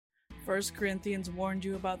First Corinthians warned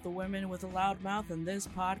you about the women with a loud mouth, and this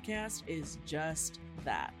podcast is just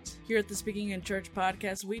that. Here at the Speaking in Church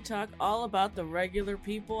podcast, we talk all about the regular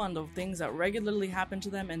people and the things that regularly happen to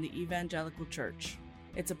them in the evangelical church.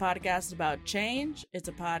 It's a podcast about change, it's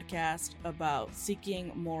a podcast about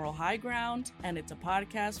seeking moral high ground, and it's a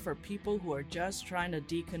podcast for people who are just trying to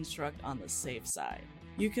deconstruct on the safe side.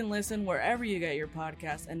 You can listen wherever you get your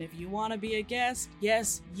podcast, and if you want to be a guest,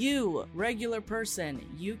 yes, you, regular person,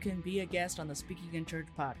 you can be a guest on the Speaking in Church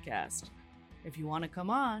podcast. If you want to come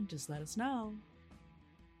on, just let us know.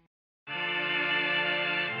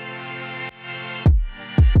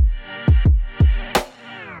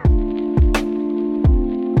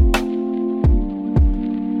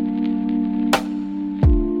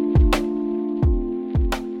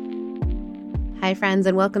 Hi, friends,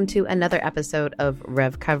 and welcome to another episode of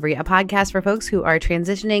Revcovery, a podcast for folks who are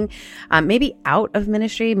transitioning maybe out of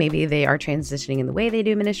ministry. Maybe they are transitioning in the way they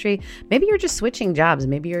do ministry. Maybe you're just switching jobs.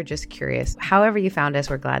 Maybe you're just curious. However you found us,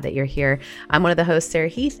 we're glad that you're here. I'm one of the hosts, Sarah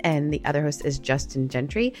Heath, and the other host is Justin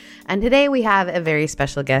Gentry. And today we have a very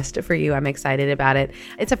special guest for you. I'm excited about it.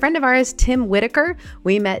 It's a friend of ours, Tim Whitaker.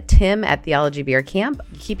 We met Tim at Theology Beer Camp.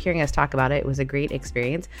 You keep hearing us talk about it. It was a great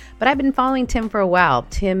experience. But I've been following Tim for a while.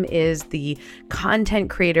 Tim is the content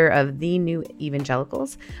creator of The New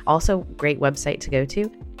Evangelicals, also great website to go to.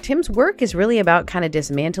 Tim's work is really about kind of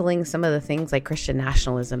dismantling some of the things like Christian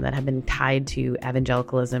nationalism that have been tied to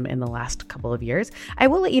evangelicalism in the last couple of years. I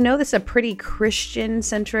will let you know this is a pretty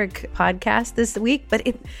Christian-centric podcast this week, but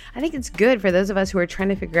I think it's good for those of us who are trying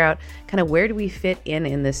to figure out kind of where do we fit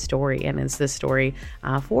in this story, and is this story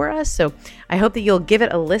for us? So I hope that you'll give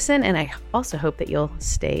it a listen, and I also hope that you'll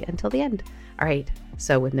stay until the end. All right.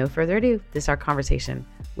 So with no further ado, this is our conversation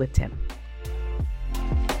with Tim.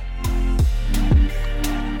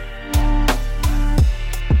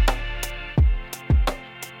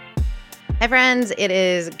 Hi, friends. It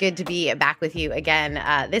is good to be back with you again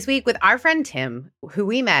this week with our friend Tim, who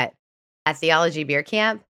we met at Theology Beer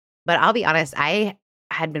Camp. But I'll be honest, I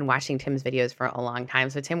had been watching Tim's videos for a long time.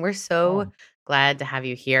 So, Tim, we're so glad to have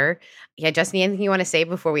you here. Yeah, Justin, anything you want to say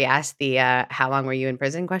before we ask the how long were you in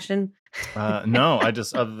prison question? No, I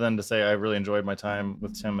just, other than to say I really enjoyed my time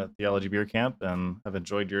with Tim at Theology Beer Camp, and I've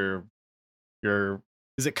enjoyed your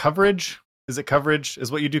is it coverage? Is it coverage?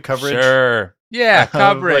 Is what you do coverage? Sure. Yeah,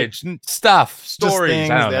 coverage, stuff, stories. Things,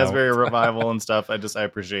 I don't know. Asbury Revival and stuff. I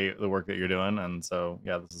appreciate the work that you're doing, and so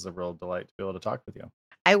yeah, this is a real delight to be able to talk with you.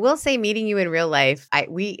 I will say, meeting you in real life,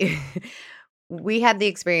 we had the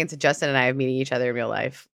experience of Justin and I of meeting each other in real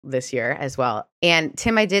life this year as well. And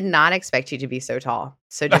Tim, I did not expect you to be so tall.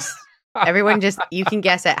 So just everyone, you can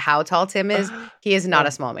guess at how tall Tim is. He is not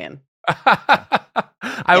a small man.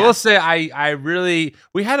 I will say,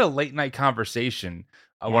 we had a late night conversation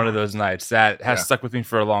one of those nights that has stuck with me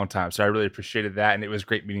for a long time. So I really appreciated that. And it was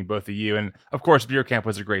great meeting both of you. And of course, Beer Camp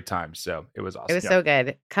was a great time. So it was awesome. It was so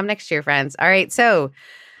good. Come next year, friends. All right. So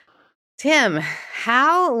Tim,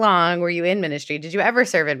 how long were you in ministry? Did you ever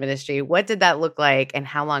serve in ministry? What did that look like? And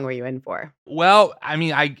how long were you in for? Well, I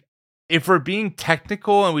mean, if we're being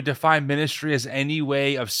technical and we define ministry as any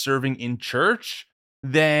way of serving in church,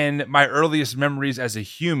 then my earliest memories as a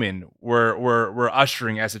human were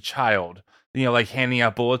ushering as a child, like handing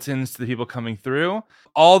out bulletins to the people coming through,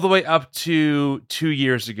 all the way up to 2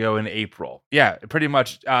 years ago in April. Yeah, pretty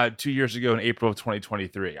much 2 years ago in April of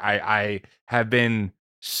 2023. I have been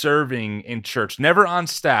serving in church, never on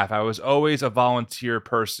staff. I was always a volunteer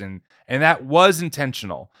person, and that was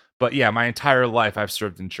intentional. But yeah, my entire life I've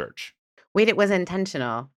served in church. Wait, it was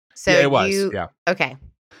intentional. So yeah, it was. Yeah. Okay.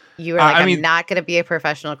 You were like, I'm not going to be a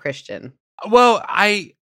professional Christian. Well,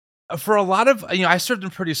 for a lot of, I served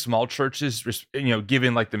in pretty small churches,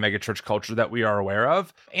 given like the mega church culture that we are aware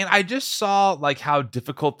of. And I just saw like how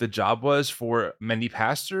difficult the job was for many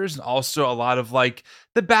pastors, and also a lot of like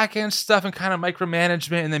the back end stuff and kind of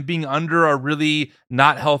micromanagement, and then being under a really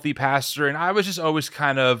not healthy pastor. And I was just always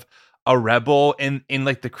kind of a rebel in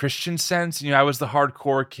like the Christian sense. I was the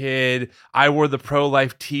hardcore kid. I wore the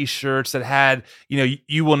pro-life t-shirts that had,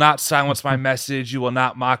 you will not silence my message. You will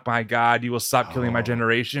not mock my God. You will stop killing my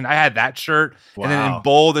generation. I had that shirt. Wow. And then in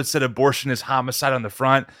bold, it said abortion is homicide on the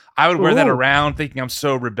front. I would wear that around thinking I'm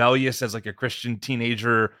so rebellious as like a Christian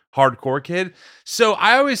teenager, hardcore kid. So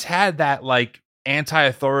I always had that like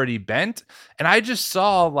anti-authority bent. And I just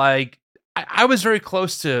saw like, I was very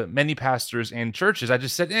close to many pastors and churches. I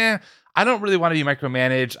just said, I don't really want to be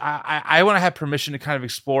micromanaged. I want to have permission to kind of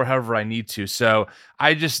explore however I need to. So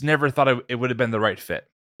I just never thought it would have been the right fit.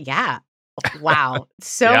 Yeah. Wow.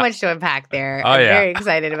 So much to unpack there. I'm very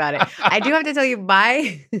excited about it. I do have to tell you,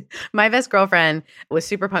 my best girlfriend was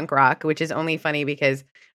super punk rock, which is only funny because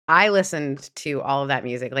I listened to all of that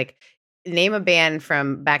music. Like, name a band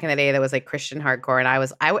from back in the day that was like Christian hardcore, and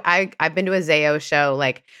I've been to a Zayo show,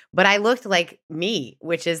 like, but I looked like me,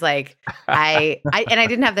 which is like and I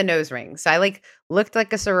didn't have the nose ring, so I like looked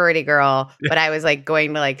like a sorority girl, but I was like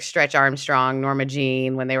going to like Stretch Armstrong, Norma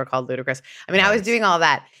Jean when they were called Ludacris. I mean, I was doing all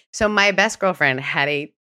that. So my best girlfriend had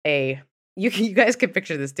a you guys could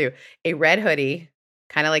picture this too, a red hoodie,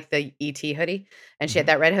 kind of like the ET hoodie, and she had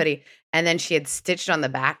that red hoodie, and then she had stitched on the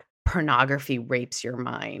back, "Pornography rapes your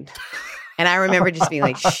mind." And I remember just being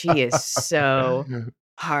like, she is so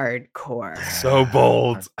hardcore. So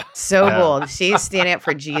bold. So bold. She's standing up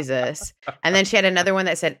for Jesus. And then she had another one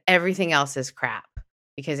that said, "Everything else is crap,"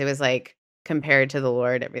 because it was like, compared to the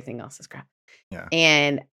Lord, everything else is crap. Yeah.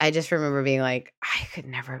 And I just remember being like, I could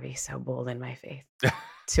never be so bold in my faith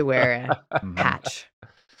to wear a patch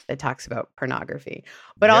that talks about pornography.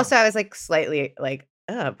 But also I was like slightly like,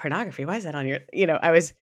 pornography, why is that on your, I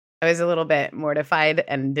was a little bit mortified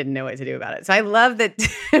and didn't know what to do about it. So I love that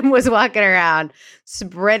Tim was walking around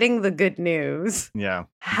spreading the good news. Yeah.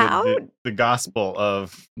 How? The gospel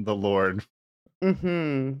of the Lord.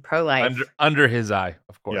 Pro-life. Under his eye,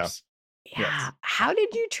 of course. Yeah. Yes. How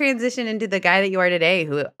did you transition into the guy that you are today,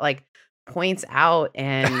 who like points out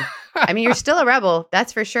and I mean, you're still a rebel,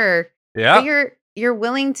 that's for sure. Yeah. But you're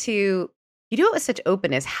willing to, you do it with such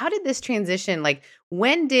openness. How did this transition, like,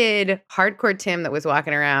 when did hardcore Tim that was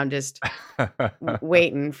walking around just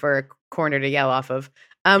waiting for a corner to yell off of,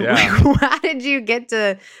 how did you get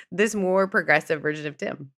to this more progressive version of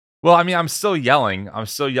Tim? Well, I mean, I'm still yelling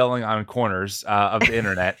on corners of the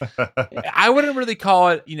internet. I wouldn't really call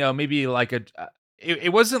it, maybe like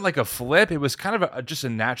it wasn't like a flip. It was kind of just a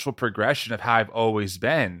natural progression of how I've always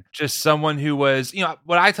been. Just someone who was,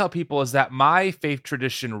 what I tell people is that my faith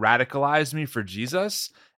tradition radicalized me for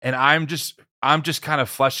Jesus. And I'm just kind of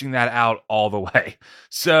fleshing that out all the way.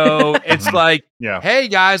 So it's like, hey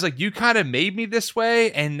guys, like, you kind of made me this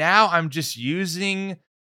way. And now I'm just using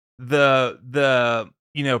the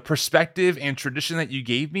perspective and tradition that you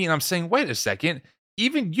gave me. And I'm saying, wait a second,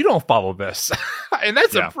 even you don't follow this. And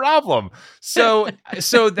that's a problem. So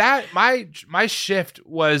that my shift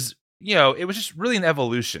was, it was just really an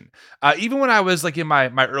evolution. Even when I was like in my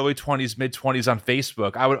early 20s, mid 20s on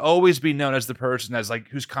Facebook, I would always be known as the person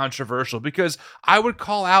who's controversial, because I would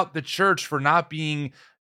call out the church for not being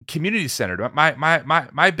community centered.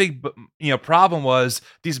 My big problem was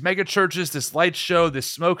these mega churches, this light show, this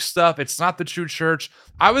smoke stuff. It's not the true church.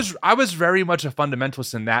 I was very much a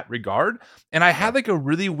fundamentalist in that regard, and I had like a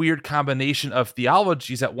really weird combination of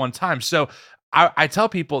theologies at one time. So I tell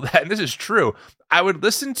people that, and this is true, I would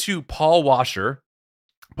listen to Paul Washer.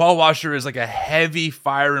 Paul Washer is like a heavy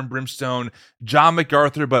fire and brimstone John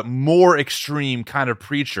MacArthur, but more extreme kind of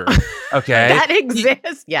preacher. Okay, that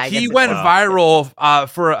exists. He went viral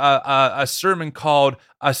for a sermon called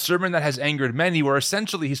 "A Sermon That Has Angered Many," where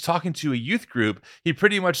essentially he's talking to a youth group. He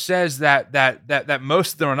pretty much says that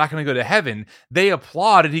most of them are not going to go to heaven. They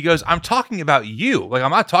applaud, and he goes, "I'm talking about you. Like,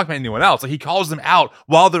 I'm not talking about anyone else." Like, he calls them out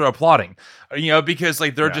while they're applauding, because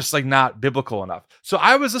like they're just like not biblical enough. So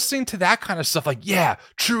I was listening to that kind of stuff, like,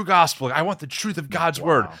 true gospel. Like, I want the truth of God's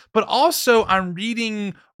word, but also I'm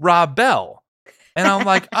reading Rob Bell. And I'm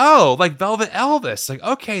like, oh, like Velvet Elvis. Like,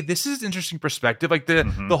 okay, this is an interesting perspective. Like the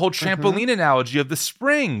whole trampoline analogy of the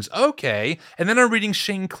springs. Okay. And then I'm reading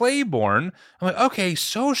Shane Claiborne. I'm like, okay,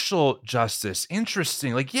 social justice.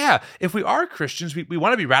 Interesting. Like, if we are Christians, we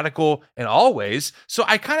want to be radical in all ways. So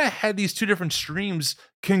I kind of had these two different streams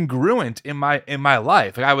congruent in my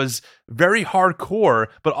life. Like, I was very hardcore,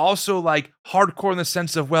 but also like hardcore in the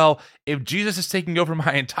sense of, well, if Jesus is taking over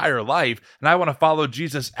my entire life and I want to follow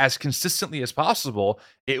Jesus as consistently as possible,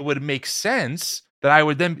 it would make sense that I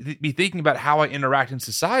would then be thinking about how I interact in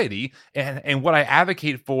society and what I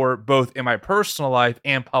advocate for both in my personal life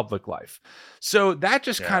and public life. So that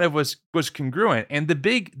just kind of was congruent. And the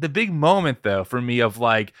big moment though for me of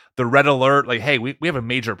like the red alert, like, hey, we have a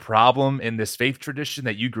major problem in this faith tradition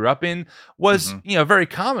that you grew up in, was a very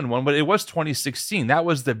common one, but it was 2016. That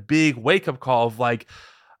was the big wake up call of like,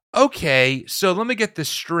 okay, so let me get this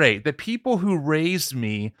straight. The people who raised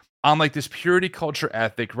me on like this purity culture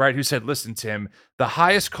ethic, right? Who said, listen, Tim, the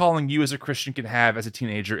highest calling you as a Christian can have as a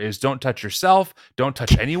teenager is don't touch yourself, don't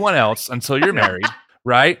touch anyone else until you're married,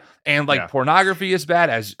 right? And like pornography is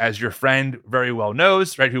bad, as your friend very well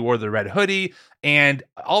knows, right? Who wore the red hoodie, and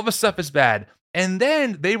all this stuff is bad. And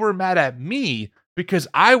then they were mad at me because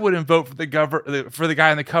I wouldn't vote for the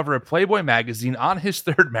guy on the cover of Playboy magazine on his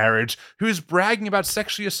third marriage who's bragging about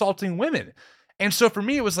sexually assaulting women. And so for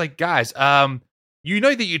me, it was like, guys, you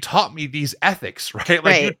know that you taught me these ethics, right?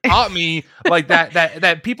 Like you Right. taught me like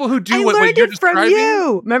that people who do I what learned you're it from describing.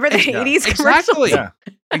 you. Remember the Yeah. 80s commercials? Exactly. Yeah.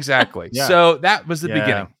 Exactly. Yeah. So that was the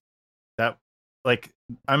beginning. That, like,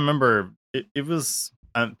 I remember it was,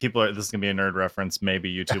 people are, this is gonna be a nerd reference.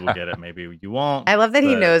 Maybe YouTube will get it, maybe you won't. I love that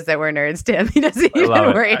he but knows that we're nerds, Tim. He doesn't I love even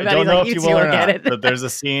it. worry I about it. don't He's know like, if you you two will will or get not, it. but there's a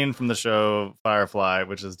scene from the show Firefly,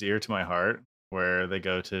 which is dear to my heart, where they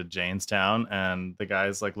go to Janestown and the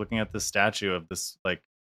guy's like looking at this statue of this like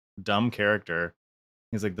dumb character.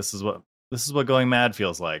 He's like, this is what going mad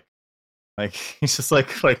feels like. Like he's just like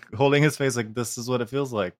holding his face like, this is what it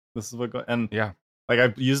feels like. This is what and Yeah. like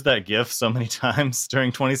I've used that GIF so many times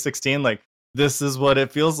during 2016. Like, this is what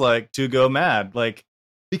it feels like to go mad. Like,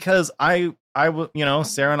 because I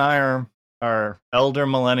Sarah and I are elder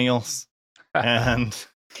millennials, and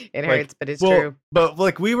It like, hurts, but it's well, true. but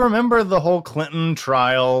like we remember the whole Clinton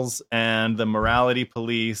trials and the morality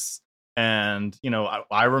police. And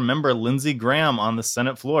I remember Lindsey Graham on the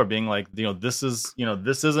Senate floor being like, this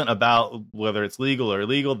isn't about whether it's legal or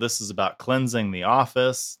illegal. This is about cleansing the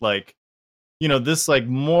office. Like, this like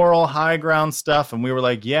moral high ground stuff. And we were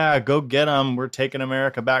like, yeah, go get them. We're taking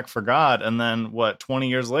America back for God. And then 20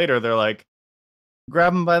 years later, they're like,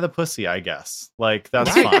 grab him by the pussy, I guess. Like,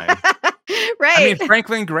 that's fine. Right. I mean,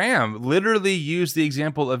 Franklin Graham literally used the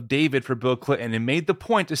example of David for Bill Clinton and made the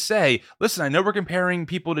point to say, listen, I know we're comparing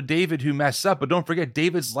people to David who mess up, but don't forget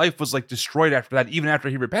David's life was like destroyed after that, even after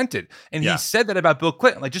he repented. And Yeah. he said that about Bill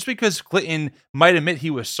Clinton. Like, just because Clinton might admit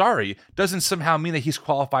he was sorry doesn't somehow mean that he's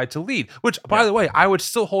qualified to lead, which, by the way, I would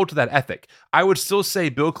still hold to that ethic. I would still say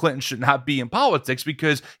Bill Clinton should not be in politics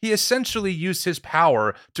because he essentially used his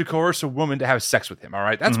power to coerce a woman to have sex with him. All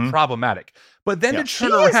right. That's problematic. But then to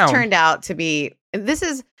turn around. Has turned out to be, this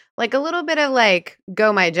is like a little bit of like,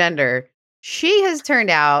 go my gender. She has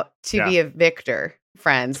turned out to be a victor,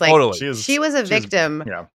 friends. Like, totally. she was a victim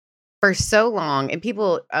for so long. And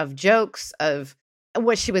people of jokes of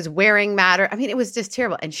what she was wearing matter. I mean, it was just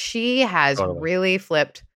terrible. And she has really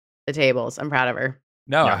flipped the tables. I'm proud of her.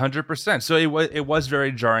 No, 100%. So it was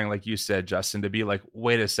very jarring, like you said, Justin, to be like,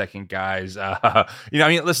 wait a second, guys. I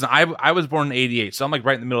mean, listen, I was born in 88, so I'm like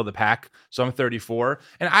right in the middle of the pack. So I'm 34,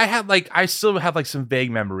 and I still have like some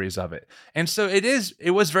vague memories of it. And so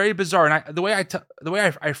it was very bizarre. And the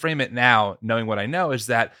way I frame it now, knowing what I know, is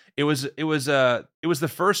that it was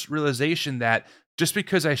the first realization that just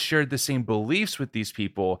because I shared the same beliefs with these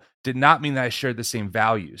people did not mean that I shared the same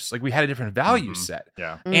values. Like, we had a different value set.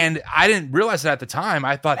 Yeah. And I didn't realize that at the time.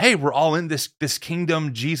 I thought, hey, we're all in this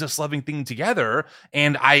kingdom, Jesus loving thing together.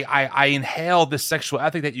 And I inhaled this sexual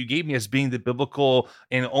ethic that you gave me as being the biblical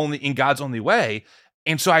and only in God's only way.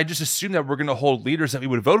 And so I just assumed that we're going to hold leaders that we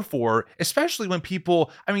would vote for, especially when people,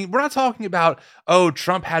 I mean, we're not talking about, oh,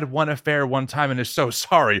 Trump had one affair one time and is so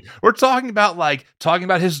sorry. We're talking about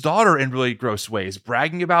his daughter in really gross ways,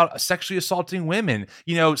 bragging about sexually assaulting women,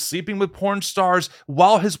 sleeping with porn stars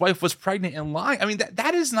while his wife was pregnant and lying. I mean,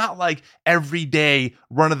 that is not like everyday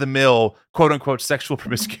run of the mill, quote unquote, sexual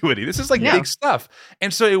promiscuity. This is like big stuff.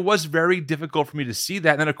 And so it was very difficult for me to see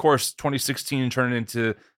that. And then of course, 2016 turned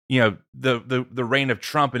into the reign of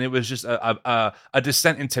Trump, and it was just a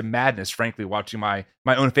descent into madness, frankly, watching my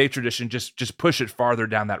own faith tradition just push it farther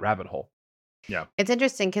down that rabbit hole. Yeah. It's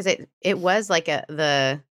interesting because it was like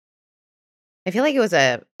I feel like it was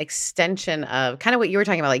a extension of kind of what you were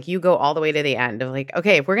talking about. Like, you go all the way to the end of like,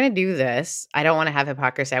 okay, if we're going to do this, I don't want to have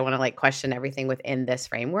hypocrisy. I want to like question everything within this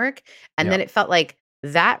framework. And then it felt like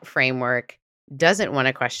that framework doesn't want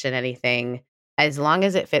to question anything as long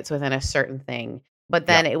as it fits within a certain thing. But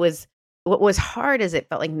then what was hard is it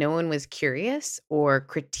felt like no one was curious or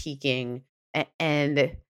critiquing.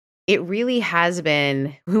 And it really has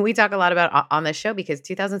been, we talk a lot about on this show, because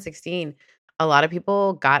 2016, a lot of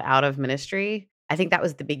people got out of ministry. I think that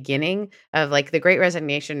was the beginning of like the Great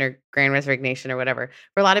Resignation or Grand Resignation or whatever.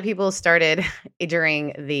 For a lot of people started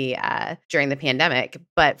during the pandemic,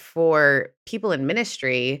 but for people in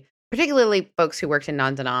ministry, particularly folks who worked in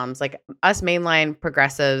non-denoms, like us mainline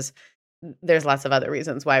progressives, there's lots of other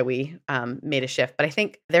reasons why we made a shift. But I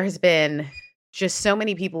think there has been just so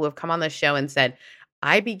many people who have come on the show and said,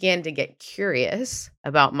 I began to get curious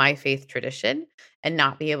about my faith tradition and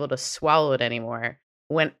not be able to swallow it anymore.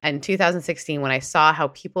 When in 2016, when I saw how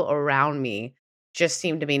people around me just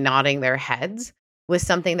seemed to be nodding their heads with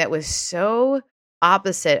something that was so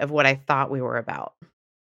opposite of what I thought we were about.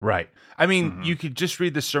 Right. I mean, you could just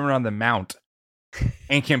read the Sermon on the Mount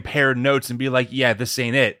and compare notes and be like, yeah, this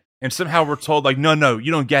ain't it. And somehow we're told like, no,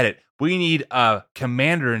 you don't get it. we need a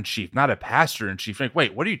commander in chief, not a pastor in chief. Like,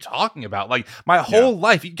 wait, what are you talking about? Like my whole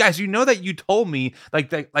life, you guys, you know that you told me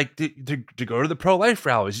to go to the pro-life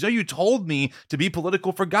rallies. You know, you told me to be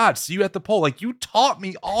political for God. See you at the poll. Like you taught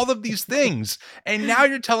me all of these things. And now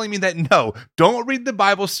you're telling me that no, don't read the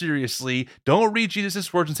Bible seriously. Don't read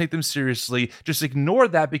Jesus' words and take them seriously. Just ignore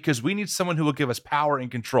that because we need someone who will give us power and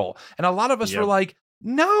control. And a lot of us were like,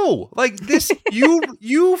 no, like this,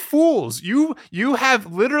 you fools, you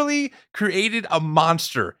have literally created a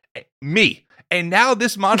monster, me. And now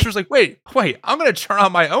this monster's like, wait, I'm going to turn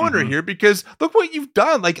on my owner here because look what you've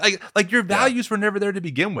done. Like your values were never there to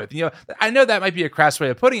begin with. You know, I know that might be a crass way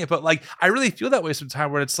of putting it, but like, I really feel that way sometimes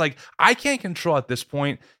where it's like, I can't control at this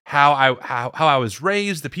point how I was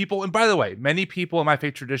raised, the people. And by the way, many people in my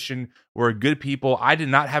faith tradition were good people. I did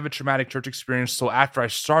not have a traumatic church experience till after I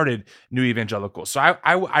started New Evangelical. So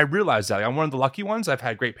I realized that I'm one of the lucky ones. I've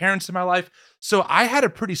had great parents in my life. So I had a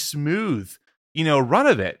pretty smooth, run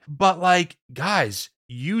of it. But like, guys,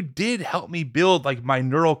 you did help me build like my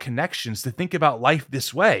neural connections to think about life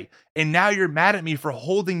this way. And now you're mad at me for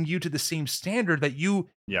holding you to the same standard that you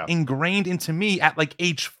ingrained into me at like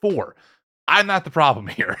age 4. I'm not the problem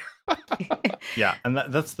here. Yeah. And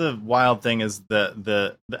that's the wild thing is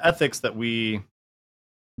the ethics that we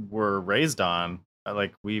were raised on,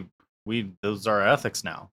 like we those are our ethics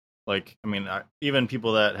now. Like, I mean, even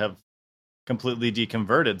people that have completely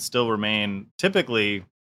deconverted still remain typically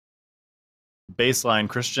baseline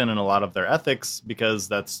Christian in a lot of their ethics because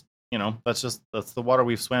that's the water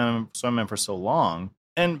we've swam in for so long.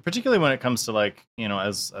 And particularly when it comes to like,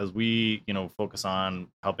 as we, focus on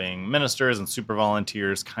helping ministers and super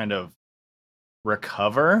volunteers kind of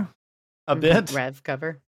recover a bit, rev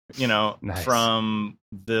cover, Nice. From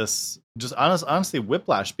this just honestly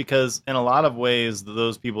whiplash, because in a lot of ways,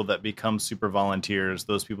 those people that become super volunteers,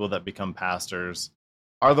 those people that become pastors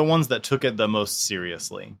are the ones that took it the most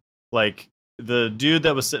seriously. Like the dude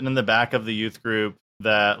that was sitting in the back of the youth group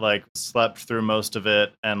that like slept through most of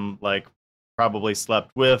it and like probably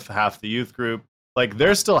slept with half the youth group. Like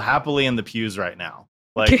they're still happily in the pews right now.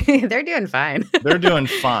 Like they're doing fine. They're doing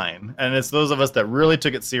fine. And it's those of us that really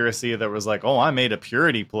took it seriously that was like, oh, I made a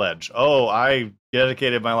purity pledge. Oh, I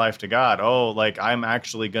dedicated my life to God. Oh, like I'm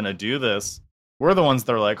actually going to do this. We're the ones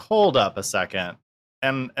that are like, hold up a second.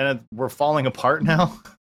 And we're falling apart now.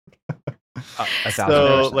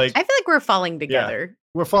 So like, I feel like we're falling together. Yeah,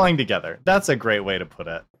 we're falling together. That's a great way to put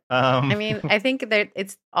it. I mean, I think that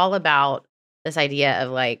it's all about this idea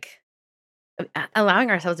of like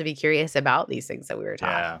allowing ourselves to be curious about these things that we were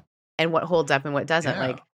taught and what holds up and what doesn't.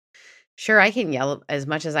 Like, sure, I can yell as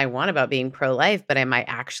much as I want about being pro-life, but am I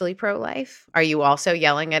actually pro-life? Are you also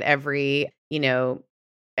yelling at every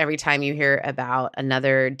time you hear about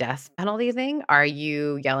another death penalty thing? Are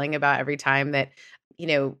you yelling about every time that,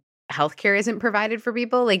 healthcare isn't provided for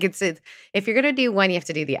people? Like it's if you're going to do one, you have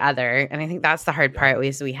to do the other. And I think that's the hard part,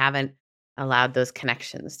 is we haven't allowed those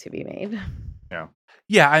connections to be made. Yeah.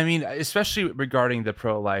 Yeah, I mean, especially regarding the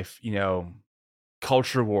pro-life,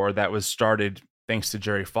 culture war that was started thanks to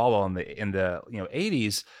Jerry Falwell in the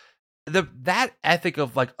 80s, that ethic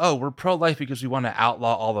of like, oh, we're pro-life because we want to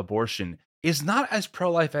outlaw all abortion is not as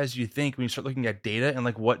pro-life as you think when you start looking at data and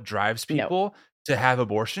like what drives people to have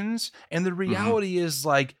abortions. And the reality is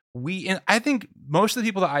like and I think most of the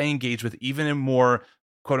people that I engage with, even in more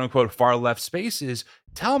quote unquote far left spaces,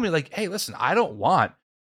 tell me like, hey, listen, I don't want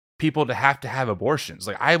people to have abortions.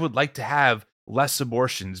 Like I would like to have less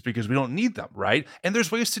abortions because we don't need them, right? And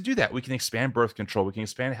there's ways to do that. We can expand birth control. We can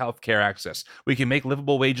expand healthcare access. We can make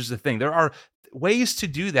livable wages a thing. There are ways to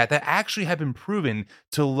do that actually have been proven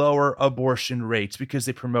to lower abortion rates because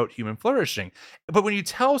they promote human flourishing. But when you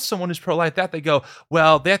tell someone who's pro-life that, they go,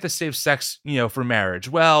 well, they have to save sex, for marriage.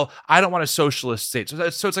 Well, I don't want a socialist state. So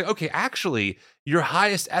it's like, okay, actually, your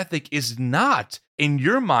highest ethic is not, in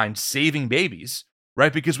your mind, saving babies,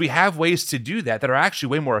 right? Because we have ways to do that are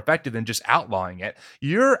actually way more effective than just outlawing it.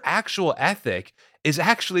 Your actual ethic is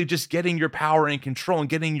actually just getting your power and control and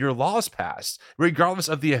getting your laws passed, regardless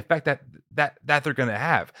of the effect that they're going to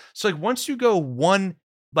have. So like once you go one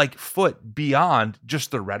like foot beyond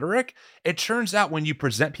just the rhetoric, it turns out when you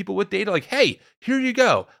present people with data, like, hey, here you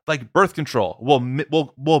go, like birth control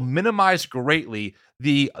will minimize greatly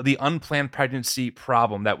the unplanned pregnancy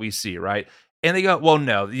problem that we see, right? And they go, well,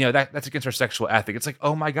 no, that's against our sexual ethic. It's like,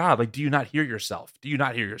 oh my God, like, do you not hear yourself? Do you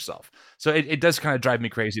not hear yourself? So it does kind of drive me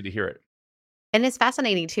crazy to hear it. And it's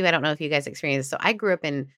fascinating too. I don't know if you guys experience this. So I grew up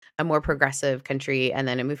in a more progressive country, and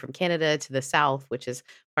then I moved from Canada to the South, which is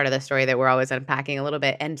part of the story that we're always unpacking a little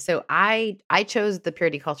bit. And so I chose the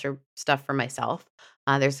purity culture stuff for myself.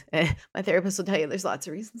 There's my therapist will tell you there's lots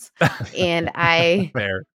of reasons. And I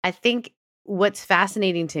Fair. think what's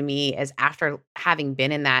fascinating to me is after having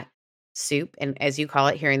been in that soup and, as you call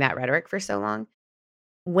it, hearing that rhetoric for so long,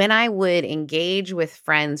 when I would engage with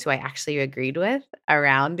friends who I actually agreed with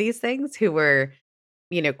around these things, who were,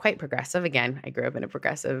 quite progressive. Again, I grew up in a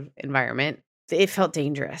progressive environment. It felt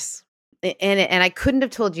dangerous. And I couldn't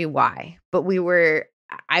have told you why, but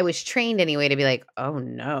I was trained anyway to be like, oh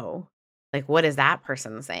no, like, what is that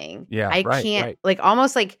person saying? Yeah, I right, can't, right. like,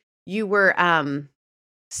 almost like you were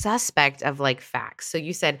suspect of like facts. So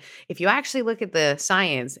you said, if you actually look at the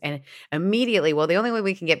science, and immediately, well, the only way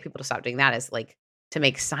we can get people to stop doing that is like to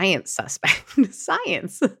make science suspect.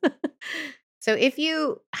 Science.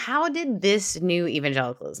 So how did this new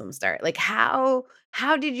evangelicalism start? Like, how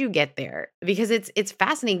did you get there? Because it's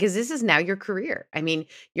fascinating, because this is now your career. I mean,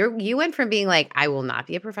 you went from being like, I will not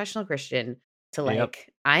be a professional Christian, to Yep.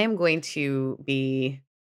 like, I am going to be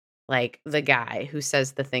like the guy who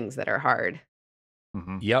says the things that are hard.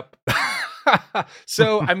 Mhm. Yep.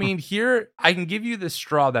 So, I mean, here I can give you the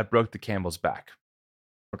straw that broke the camel's back.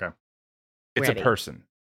 Okay. It's Ready. a person.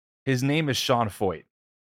 His name is Sean Foyt.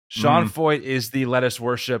 Sean Mm. Foyt is the let us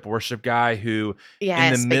worship guy who, Yeah,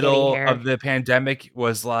 in the spaghetti middle hair. of the pandemic,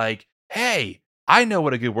 was like, hey, I know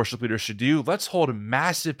what a good worship leader should do. Let's hold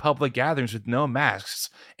massive public gatherings with no masks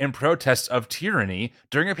in protest of tyranny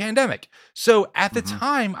during a pandemic. So at the Mhm.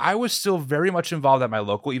 time, I was still very much involved at my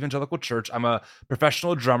local evangelical church. I'm a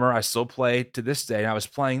professional drummer. I still play to this day. And I was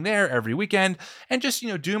playing there every weekend and just,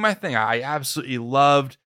 doing my thing. I absolutely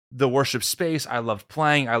loved the worship space. I loved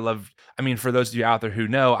playing. I mean, for those of you out there who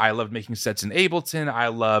know, I love making sets in Ableton. I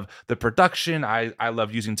love the production. I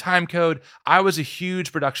love using time code. I was a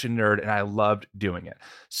huge production nerd and I loved doing it.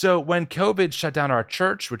 So when COVID shut down our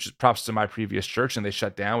church, which is props to my previous church, and they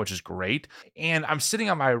shut down, which is great. And I'm sitting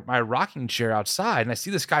on my rocking chair outside and I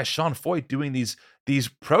see this guy, Sean Foyt, doing these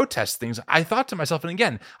protest things. I thought to myself, and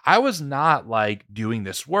again, I was not like doing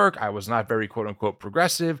this work. I was not very quote unquote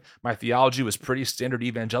progressive. My theology was pretty standard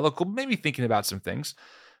evangelical, maybe thinking about some things.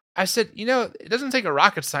 I said, it doesn't take a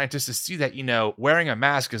rocket scientist to see that, wearing a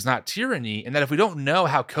mask is not tyranny, and that if we don't know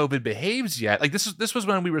how COVID behaves yet, like this was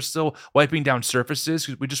when we were still wiping down surfaces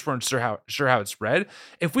because we just weren't sure how it spread.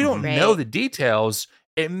 If we don't know Right. the details,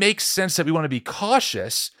 it makes sense that we want to be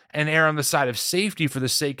cautious and err on the side of safety for the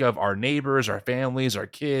sake of our neighbors, our families, our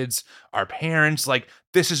kids, our parents. Like,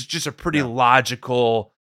 this is just a pretty Yeah.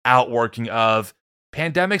 logical outworking of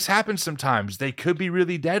pandemics happen sometimes. They could be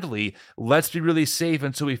really deadly. Let's be really safe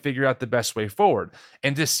until we figure out the best way forward.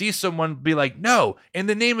 And to see someone be like, no, in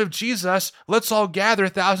the name of Jesus, let's all gather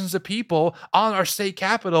thousands of people on our state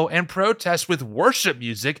capitol and protest with worship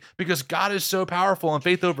music because God is so powerful and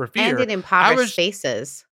faith over fear. And in impoverished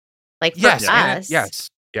spaces. Like, for Yes, us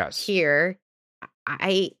yes. here,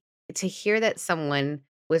 to hear that someone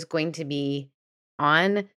was going to be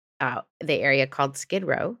on the area called Skid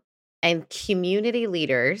Row, and community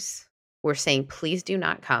leaders were saying, please do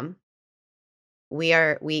not come. We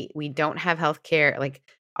don't have healthcare. Like,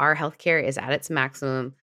 our healthcare is at its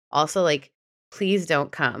maximum. Also, like, please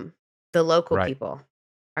don't come. The local Right. people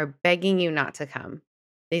are begging you not to come.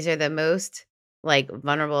 These are the most like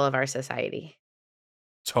vulnerable of our society.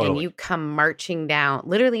 Totally. And you come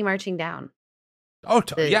literally marching down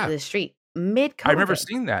the street mid-COVID. I remember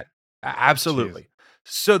seeing that. Absolutely.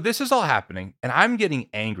 So this is all happening, and I'm getting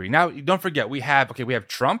angry. Now, don't forget, we have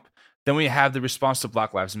Trump, then we have the response to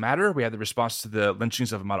Black Lives Matter, we have the response to the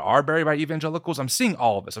lynchings of Ahmaud Arbery by evangelicals. I'm seeing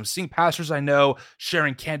all of this. I'm seeing pastors I know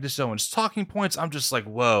sharing Candace Owens' talking points. I'm just like,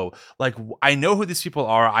 whoa. Like, I know who these people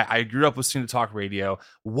are. I grew up listening to talk radio.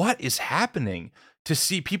 What is happening? To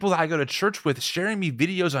see people that I go to church with sharing me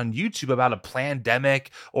videos on YouTube about a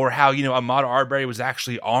pandemic or how, Ahmaud Arbery was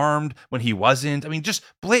actually armed when he wasn't. I mean, just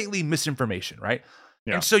blatantly misinformation, right?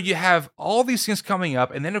 Yeah. And so you have all these things coming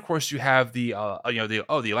up, and then of course you have the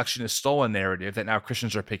election is stolen narrative that now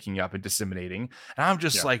Christians are picking up and disseminating, and I'm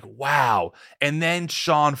just like, wow. And then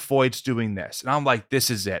Sean Foyt's doing this, and I'm like,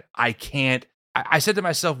 this is it. I can't. I said to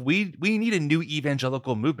myself, we need a new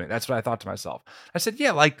evangelical movement. That's what I thought to myself. I said,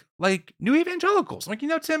 yeah, like new evangelicals. I'm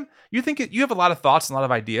like, Tim, you have a lot of thoughts and a lot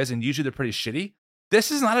of ideas, and usually they're pretty shitty. This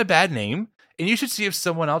is not a bad name, and you should see if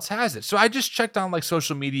someone else has it. So I just checked on like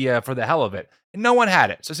social media for the hell of it, and no one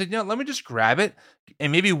had it. So I said, let me just grab it, and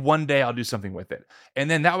maybe one day I'll do something with it. And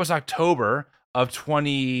then that was October of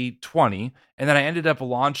 2020, and then I ended up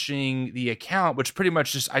launching the account, which pretty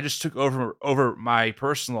much I just took over my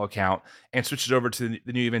personal account and switched it over to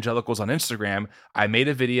the New Evangelicals on Instagram. I made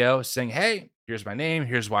a video saying, hey, here's my name,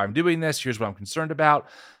 here's why I'm doing this, here's what I'm concerned about.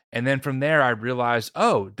 And then from there, I realized,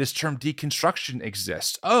 oh, this term deconstruction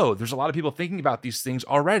exists. Oh, there's a lot of people thinking about these things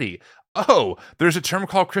already. Oh, there's a term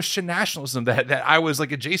called Christian nationalism that I was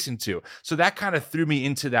like adjacent to. So that kind of threw me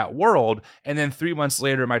into that world. And then 3 months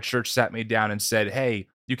later, my church sat me down and said, hey,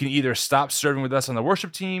 you can either stop serving with us on the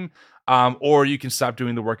worship team, or you can stop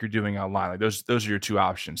doing the work you're doing online. Like those are your two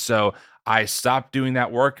options. So I stopped doing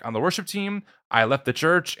that work on the worship team. I left the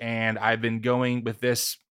church, and I've been going with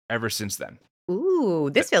this ever since then. Ooh,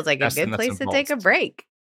 this feels like a That's the good nuts place and to take a bolts. break.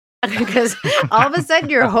 Because all of a sudden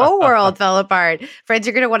your whole world fell apart. Friends,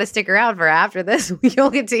 you're going to want to stick around for after this.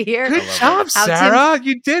 You'll get to hear. Good job, how Sarah.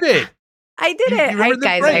 You did it. I did it. You remember the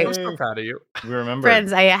guys, break. I'm so proud of you. We remember.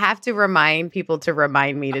 Friends, I have to remind people to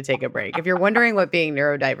remind me to take a break. If you're wondering what being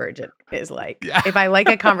neurodivergent is like, if I like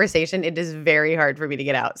a conversation, it is very hard for me to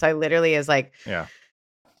get out. So I literally is like,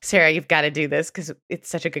 Sarah, you've got to do this because it's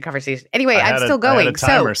such a good conversation. Anyway, I'm still going.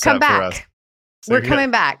 So come back. We're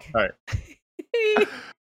coming back. All right.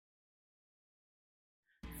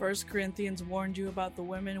 1 Corinthians warned you about the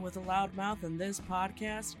women with a loud mouth, and this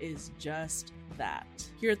podcast is just that.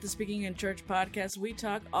 Here at the Speaking in Church podcast, we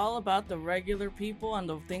talk all about the regular people and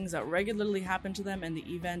the things that regularly happen to them in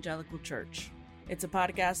the evangelical church. It's a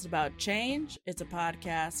podcast about change, it's a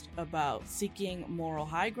podcast about seeking moral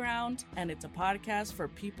high ground, and it's a podcast for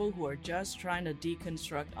people who are just trying to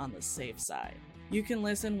deconstruct on the safe side. You can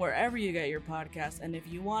listen wherever you get your podcast, and if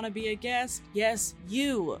you want to be a guest, yes,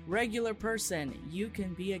 you, regular person, you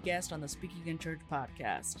can be a guest on the Speaking in Church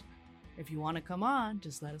podcast. If you want to come on,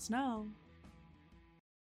 just let us know.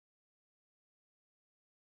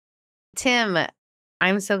 Tim,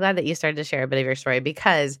 I'm so glad that you started to share a bit of your story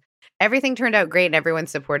because everything turned out great and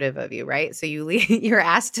everyone's supportive of you, right? So you're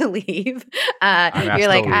asked to leave. You're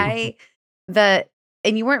like,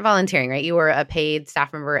 and you weren't volunteering, right? You were a paid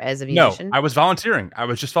staff member as a musician? No, I was volunteering. I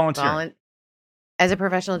was just volunteering. As a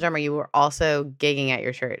professional drummer, you were also gigging at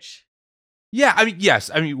your church. Yeah, I mean, yes.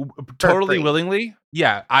 I mean, totally willingly.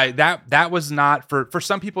 Yeah, that was not for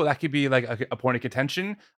some people that could be like a point of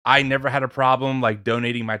contention. I never had a problem like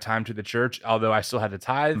donating my time to the church, although I still had to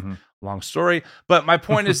tithe. Mm-hmm. Long story. But my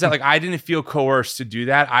point is that like I didn't feel coerced to do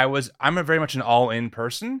that. I'm a very much an all-in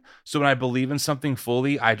person. So when I believe in something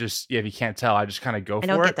fully, if you can't tell, I just kind of go for it.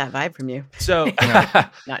 I don't get that vibe from you. So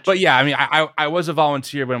but yeah, I mean, I was a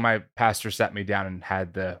volunteer when my pastor sat me down and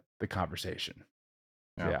had the conversation.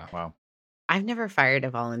 Yeah. Wow. I've never fired a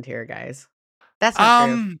volunteer, guys. That's not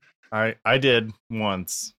true. I did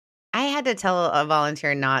once. I had to tell a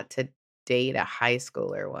volunteer not to date a high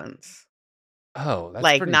schooler once. Oh, that's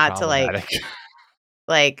like not to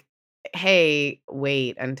like, hey,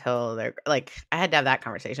 wait until they're like. I had to have that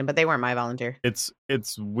conversation, but they weren't my volunteer. It's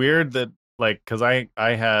weird that like because I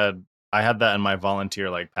had that in my volunteer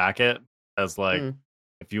like packet as like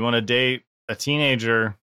if you want to date a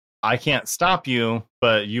teenager, I can't stop you,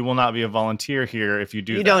 but you will not be a volunteer here if you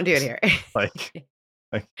do. You don't do it here. like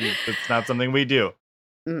it's not something we do.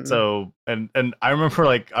 Mm-mm. So and I remember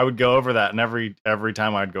like I would go over that, and every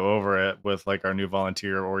time I'd go over it with like our new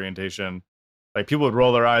volunteer orientation, like people would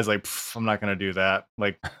roll their eyes like I'm not going to do that.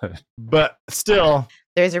 Like, but still,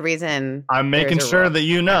 there's a reason. I'm making sure that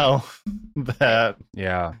you know that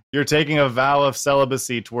you're taking a vow of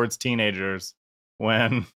celibacy towards teenagers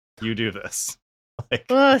when you do this. Like,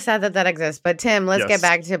 sad that exists. But Tim, let's get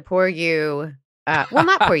back to poor you. Well,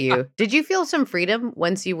 not for you. Did you feel some freedom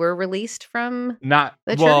once you were released from the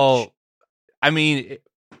church? Well, I mean,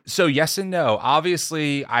 so yes and no.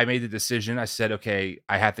 Obviously, I made the decision. I said, okay,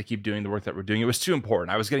 I have to keep doing the work that we're doing. It was too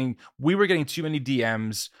important. We were getting too many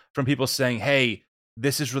DMs from people saying, hey,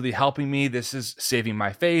 this is really helping me. This is saving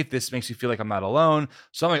my faith. This makes me feel like I'm not alone.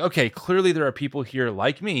 So I'm like, okay, clearly there are people here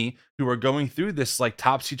like me who are going through this like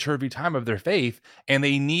topsy-turvy time of their faith, and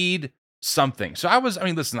they need something. So I was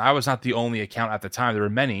not the only account at the time. There were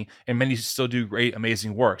many, and many still do great,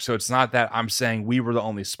 amazing work. So it's not that I'm saying we were the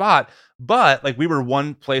only spot, but like we were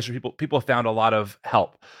one place where people found a lot of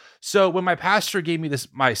help. So when my pastor gave me this,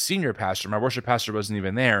 my senior pastor, my worship pastor wasn't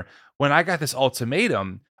even there. When I got this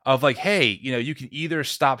ultimatum of like, hey, you can either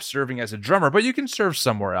stop serving as a drummer, but you can serve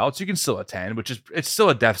somewhere else. You can still attend, it's still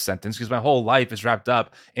a death sentence because my whole life is wrapped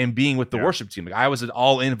up in being with the worship team. Like I was an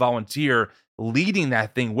all-in volunteer leading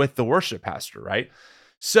that thing with the worship pastor, right?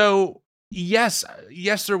 So yes,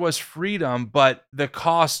 there was freedom, but the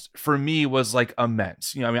cost for me was like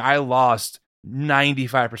immense. I lost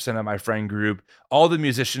 95% of my friend group. All the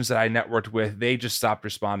musicians that I networked with, they just stopped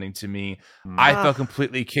responding to me. I felt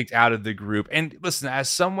completely kicked out of the group. And listen, as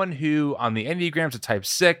someone who on the Enneagram's a type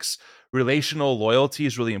 6, relational loyalty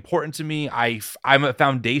is really important to me. I'm a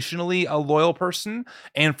foundationally a loyal person.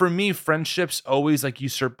 And for me, friendships always like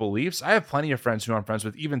usurp beliefs. I have plenty of friends who I'm friends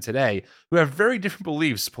with even today who have very different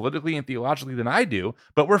beliefs politically and theologically than I do,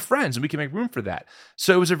 but we're friends and we can make room for that.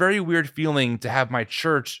 So it was a very weird feeling to have my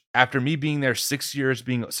church, after me being there 6 years,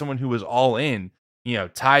 being someone who was all in,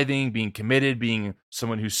 tithing, being committed, being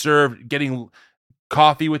someone who served, getting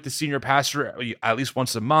coffee with the senior pastor at least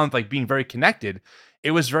once a month, like being very connected.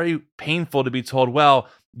 It was very painful to be told, well,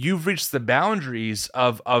 you've reached the boundaries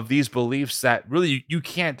of these beliefs that really you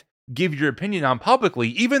can't give your opinion on publicly,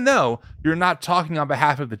 even though you're not talking on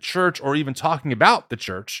behalf of the church or even talking about the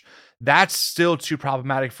church. That's still too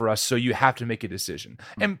problematic for us, so you have to make a decision.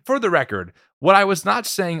 And for the record, what I was not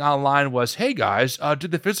saying online was, hey guys, did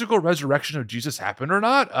the physical resurrection of Jesus happen or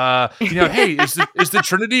not? Hey, is the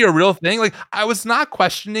Trinity a real thing? Like, I was not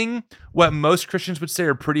questioning what most Christians would say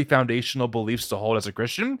are pretty foundational beliefs to hold as a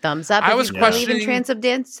Christian. Thumbs up. I was questioning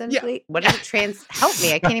transubstantiation. What is it? Help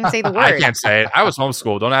me! I can't even say the word. I can't say it. I was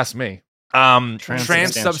homeschooled. Don't ask me.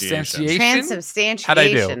 Transubstantiation. Transubstantiation. How'd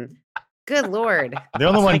I do? Good Lord. The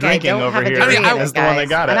only one drinking over here is the one that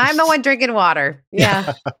got it. And I'm the one drinking water.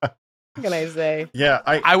 Yeah. What can I say? Yeah.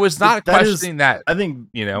 I was not questioning that. I think,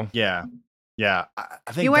 Yeah. Yeah.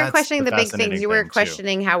 I think you weren't questioning the big things. You were too.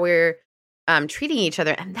 questioning how we're treating each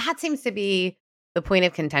other. And that seems to be the point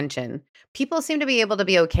of contention. People seem to be able to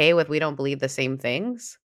be okay with we don't believe the same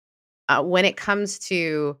things when it comes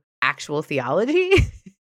to actual theology.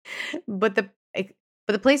 But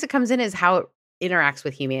the place it comes in is how it interacts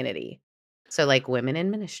with humanity. So like women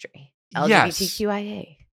in ministry,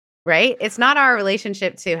 LGBTQIA, right? It's not our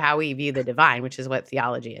relationship to how we view the divine, which is what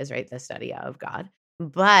theology is, right? The study of God.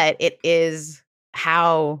 But it is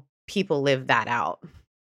how people live that out.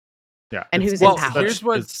 Yeah. And who's in power.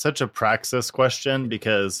 It's such a praxis question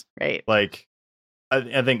because right. Like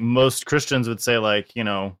I think most Christians would say like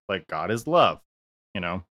God is love,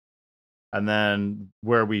 and then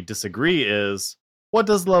where we disagree is what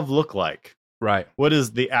does love look like? Right. What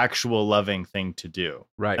is the actual loving thing to do?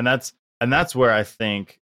 Right. And that's where I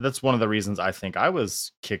think that's one of the reasons I think I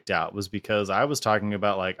was kicked out was because I was talking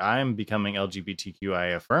about like I'm becoming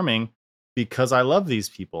LGBTQIA affirming because I love these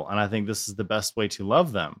people and I think this is the best way to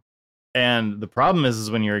love them. And the problem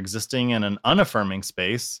is when you're existing in an unaffirming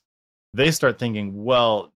space, they start thinking,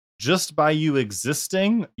 well, just by you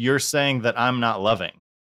existing, you're saying that I'm not loving.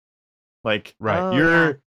 Like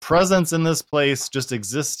your presence in this place, just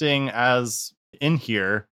existing as in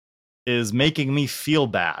here, is making me feel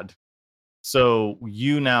bad. So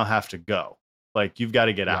you now have to go. Like you've got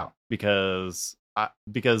to get out because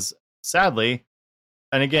sadly,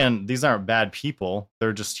 and again, these aren't bad people.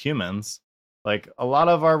 They're just humans. Like a lot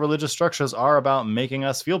of our religious structures are about making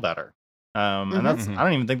us feel better. And I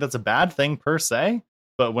don't even think that's a bad thing per se.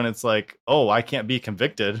 But when it's like, oh, I can't be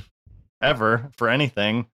convicted ever for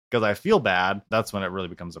anything because I feel bad, that's when it really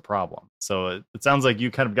becomes a problem. So it sounds like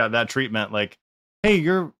you kind of got that treatment like, hey,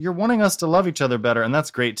 you're wanting us to love each other better. And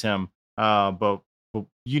that's great, Tim. But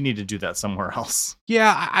you need to do that somewhere else.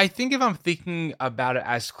 Yeah, I think if I'm thinking about it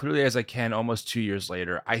as clearly as I can almost 2 years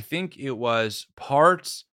later, I think it was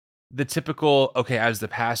part the typical, okay, as the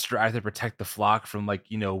pastor, I have to protect the flock from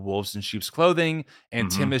wolves in sheep's clothing. And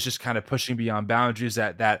Tim is just kind of pushing beyond boundaries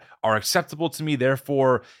that are acceptable to me.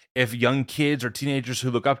 Therefore, if young kids or teenagers who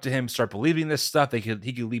look up to him start believing this stuff, he could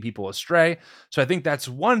lead people astray. So I think that's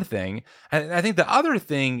one thing. And I think the other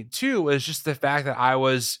thing too is just the fact that I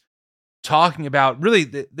was talking about really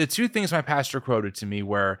the two things my pastor quoted to me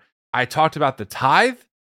where I talked about the tithe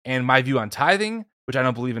and my view on tithing, which I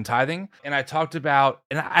don't believe in tithing. And I talked about,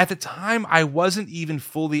 and at the time, I wasn't even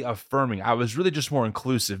fully affirming. I was really just more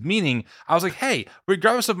inclusive, meaning I was like, hey,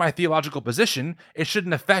 regardless of my theological position, it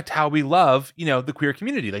shouldn't affect how we love, the queer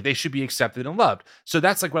community. Like they should be accepted and loved. So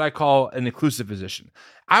that's like what I call an inclusive position.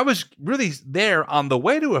 I was really there on the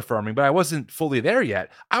way to affirming, but I wasn't fully there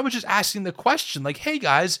yet. I was just asking the question like, hey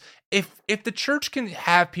guys, if the church can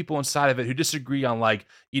have people inside of it who disagree on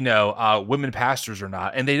women pastors or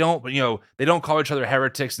not, and they don't call each other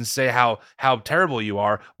heretics and say how terrible you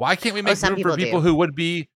are, why can't we make room for people who would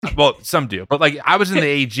be? Well, some do, but like I was in the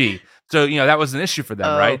AG, so that was an issue for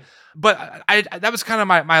them, right? But I that was kind of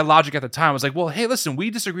my logic at the time. I was like, well, hey, listen, we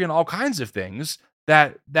disagree on all kinds of things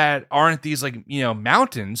that aren't these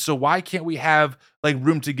mountains. So why can't we have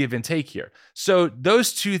room to give and take here? So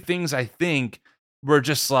those two things, I think, were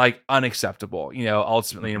just unacceptable,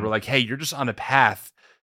 ultimately. And we're like, hey, you're just on a path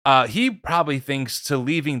He probably thinks to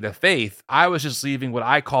leaving the faith, I was just leaving what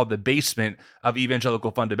I call the basement of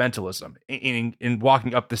evangelical fundamentalism in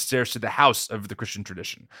walking up the stairs to the house of the Christian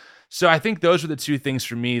tradition. So I think those were the two things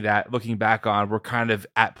for me that, looking back on, were kind of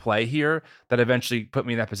at play here that eventually put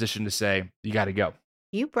me in that position to say, you got to go.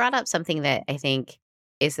 You brought up something that I think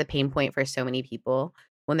is the pain point for so many people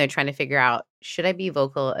when they're trying to figure out, should I be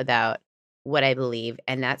vocal about what I believe?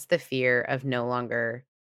 And that's the fear of no longer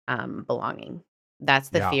belonging. That's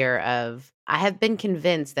the Yeah. fear of, I have been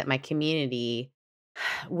convinced that my community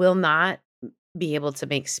will not be able to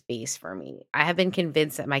make space for me. I have been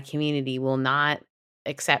convinced that my community will not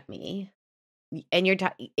accept me. And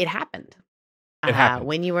it happened. It happened.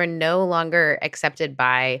 When you were no longer accepted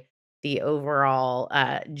by the overall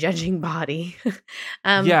judging body.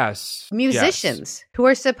 Yes. Musicians who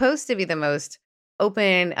are supposed to be the most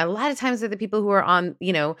open, a lot of times they're the people who are on,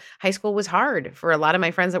 high school was hard for a lot of my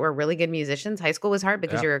friends that were really good musicians. High school was hard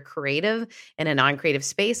because Yep. you're a creative in a non-creative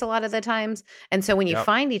space a lot of the times. And so when you Yep.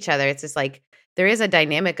 find each other, it's just like there is a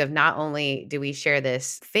dynamic of not only do we share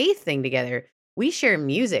this faith thing together, we share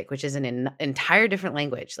music, which is an entire different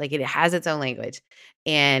language. Like it has its own language.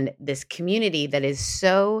 And this community that is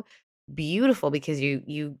so beautiful because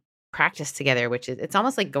you practice together, which is, it's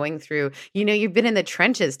almost like going through, you've been in the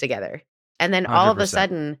trenches together. And then all of a 100%.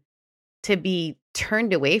 sudden to be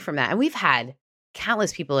turned away from that. And we've had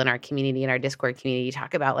countless people in our community, in our Discord community,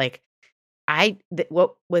 talk about like,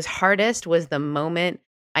 what was hardest was the moment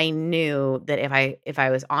I knew that if I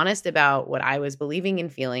was honest about what I was believing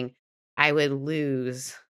and feeling, I would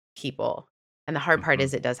lose people. And the hard part Mhm.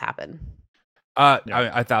 is it does happen. Yeah.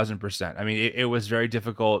 1,000%. I mean, it was very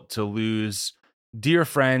difficult to lose dear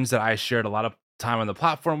friends that I shared a lot of time on the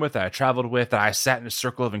platform with, that I traveled with, that I sat in a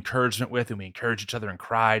circle of encouragement with, and we encouraged each other and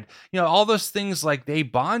cried. All those things, like, they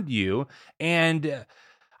bond you. And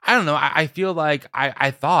I don't know. I feel like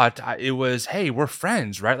I thought it was, hey, we're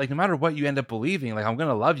friends, right? Like, no matter what you end up believing, like, I'm going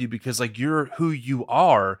to love you because, like, you're who you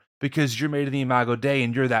are, because you're made in the Imago Dei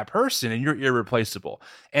and you're that person and you're irreplaceable.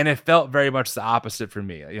 And it felt very much the opposite for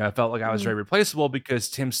me. I felt like I was very replaceable because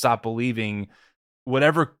Tim stopped believing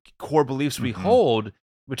whatever core beliefs we Mhm. hold,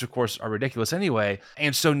 which of course are ridiculous anyway.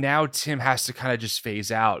 And so now Tim has to kind of just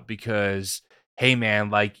phase out because, hey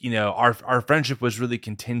man, like, our friendship was really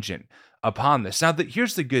contingent upon this. Now,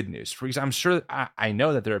 here's the good news. For example, I'm sure I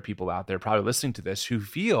know that there are people out there probably listening to this who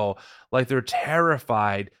feel like they're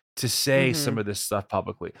terrified to say some of this stuff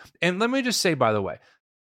publicly. And let me just say, by the way,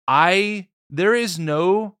 there is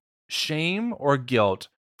no shame or guilt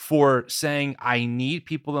for saying I need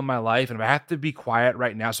people in my life, and if I have to be quiet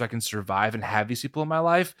right now so I can survive and have these people in my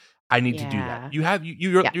life, I need to do Yeah.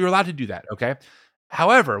 that. You're allowed to do that, okay?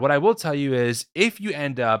 However, what I will tell you is, if you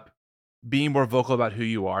end up being more vocal about who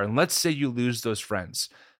you are, and let's say you lose those friends,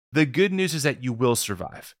 the good news is that you will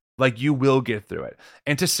survive. Like, you will get through it.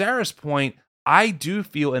 And to Sarah's point, I do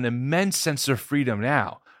feel an immense sense of freedom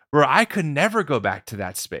now, where I could never go back to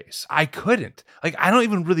that space. I couldn't. Like, I don't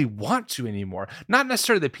even really want to anymore. Not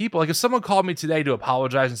necessarily the people. Like, if someone called me today to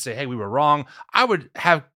apologize and say, hey, we were wrong, I would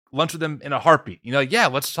have lunch with them in a heartbeat. Yeah,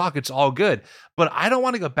 let's talk. It's all good. But I don't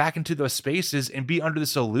want to go back into those spaces and be under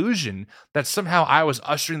this illusion that somehow I was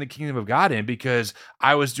ushering the kingdom of God in because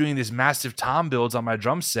I was doing these massive tom builds on my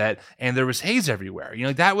drum set and there was haze everywhere.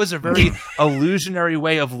 That was a very illusionary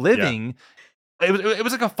way of living. It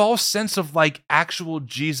was like a false sense of like actual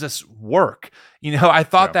Jesus work. I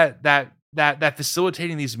thought that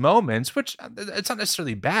facilitating these moments, which it's not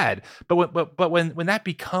necessarily bad, but when that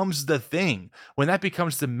becomes the thing, when that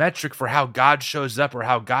becomes the metric for how God shows up or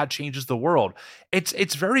how God changes the world,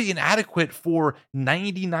 it's very inadequate for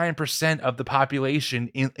 99% of the population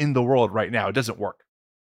in the world right now. It doesn't work.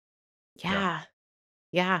 Yeah.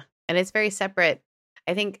 And it's very separate.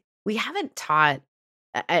 I think we haven't taught,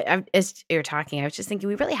 as you're talking, I was just thinking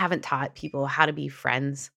we really haven't taught people how to be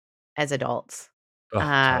friends as adults.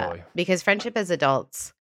 Totally. Because friendship as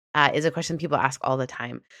adults is a question people ask all the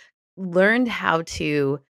time. Learned how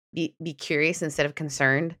to be curious instead of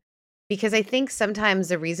concerned. Because I think sometimes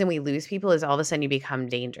the reason we lose people is all of a sudden you become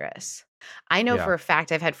dangerous. I know Yeah. for a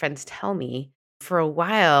fact I've had friends tell me for a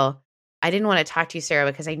while, I didn't want to talk to you,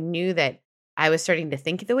 Sarah, because I knew that I was starting to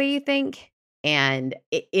think the way you think. And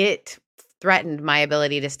it threatened my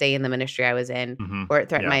ability to stay in the ministry I was in, Mhm. or it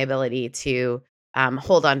threatened Yeah. my ability to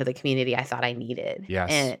hold on to the community I thought I needed.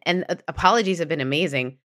 Yes. And apologies have been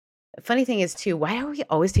amazing. Funny thing is too, why are we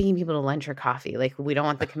always taking people to lunch or coffee? Like we don't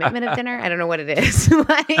want the commitment of dinner. I don't know what it is.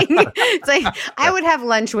 Like it's like I would have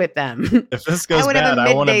lunch with them. If this I goes would bad,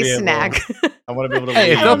 have a midday snack. I want to be able to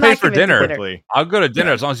Hey, leave. if they'll pay for commit to dinner, dinner. I'll go to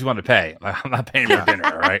dinner as long as you want to pay. Like, I'm not paying for dinner,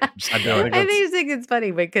 all right? Just not doing it. I just think it's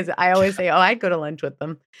funny because I always say, "Oh, I'd go to lunch with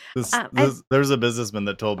them." There's a businessman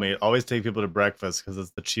that told me always take people to breakfast because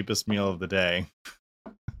it's the cheapest meal of the day.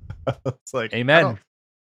 It's like, Amen.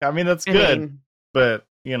 I mean, that's I good, mean, but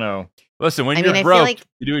you know, Listen, when I you're mean, I feel broke, like-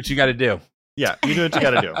 you do what you got to do. yeah, you do what you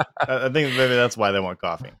got to do. I think maybe that's why they want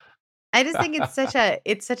coffee. I just think it's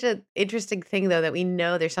such a interesting thing though that we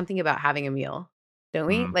know there's something about having a meal, don't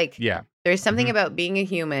we? Mhm. Like Yeah. there's something Mhm. about being a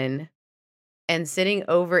human and sitting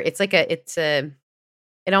over.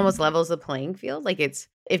 It almost levels the playing field. Like it's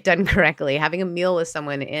if done correctly, having a meal with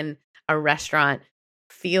someone in a restaurant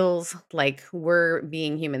feels like we're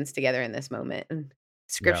being humans together in this moment and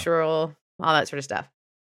scriptural, all that sort of stuff.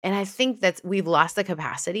 And I think that we've lost the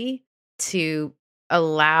capacity to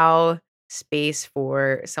allow space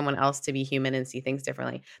for someone else to be human and see things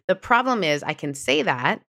differently. The problem is I can say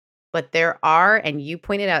that, but there are, and you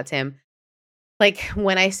pointed out, Tim, like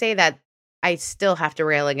when I say that, I still have to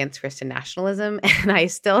rail against Christian nationalism. And I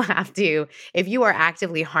still have to, if you are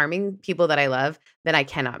actively harming people that I love, then I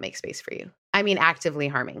cannot make space for you. I mean, actively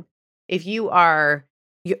harming. If your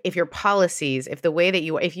policies,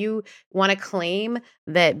 if you want to claim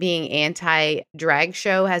that being anti-drag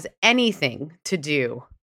show has anything to do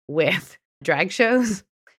with drag shows,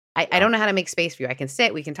 I don't know how to make space for you. I can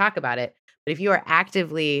sit, we can talk about it. But if you are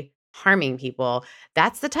actively harming people,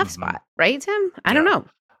 that's the tough spot, right, Tim? I don't know.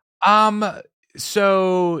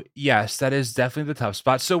 So yes, that is definitely the tough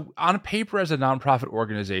spot. So on paper, as a nonprofit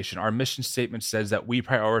organization, our mission statement says that we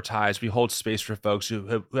hold space for folks who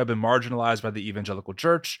have been marginalized by the evangelical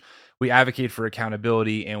church. We advocate for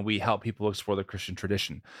accountability and we help people explore the Christian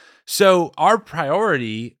tradition. So our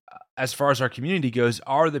priority, as far as our community goes,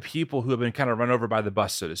 are the people who have been kind of run over by the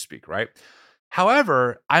bus, so to speak, right?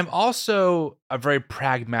 However, I'm also a very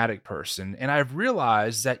pragmatic person, and I've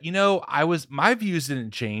realized that my views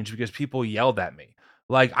didn't change because people yelled at me.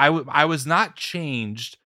 Like I was not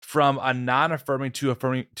changed from a non-affirming to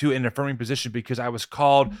an affirming position because I was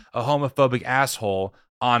called a homophobic asshole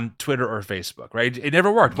on Twitter or Facebook. Right? It never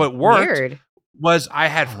worked. What worked Weird. was I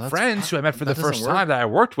had friends who I met for the first time that I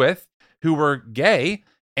worked with who were gay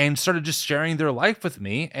and started just sharing their life with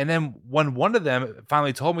me. And then when one of them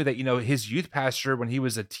finally told me that, his youth pastor, when he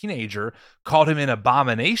was a teenager, called him an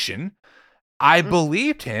abomination, I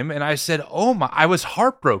believed him. And I said, oh my, I was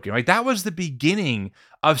heartbroken. Like that was the beginning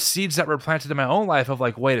of seeds that were planted in my own life of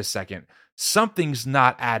like, wait a second, something's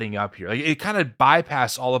not adding up here. Like it kind of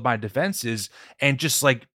bypassed all of my defenses and just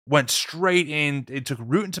like went straight in. It took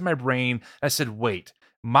root into my brain. I said, wait,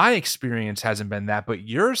 my experience hasn't been that, but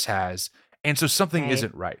yours has. And so something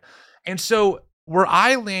isn't right. And so where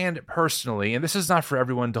I land personally, and this is not for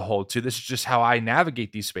everyone to hold to, this is just how I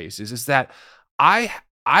navigate these spaces, is that I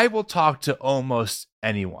will talk to almost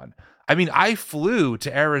anyone. I mean, I flew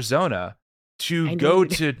to Arizona to go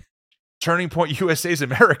to Turning Point USA's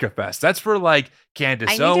America Fest. That's for like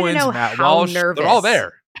Candace Owens, Matt Walsh. They're all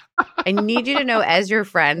there. I need you to know, as your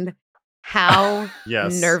friend, how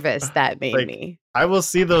nervous that made me. I will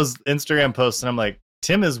see those Instagram posts and I'm like,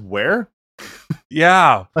 Tim is where?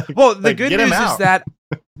 Yeah. Well, the good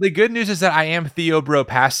news is that I am Theo Bro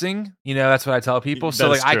passing. That's what I tell people. So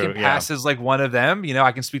like I can pass as like one of them.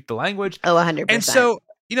 I can speak the language. Oh, 100%. And so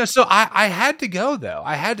so I had to go though.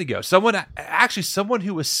 I had to go. Someone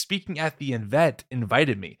who was speaking at the event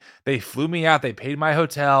invited me. They flew me out. They paid my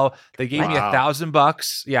hotel. They gave me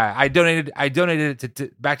 $1,000. Yeah, I donated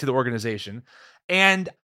it back to the organization. And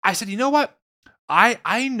I said, you know what?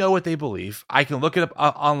 I know what they believe. I can look it up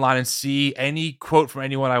online and see any quote from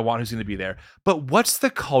anyone I want who's going to be there. But what's the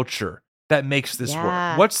culture that makes this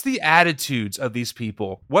work? What's the attitudes of these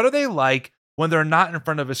people? What are they like when they're not in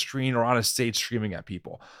front of a screen or on a stage screaming at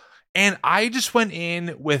people? And I just went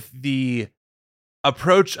in with the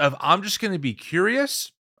approach of I'm just going to be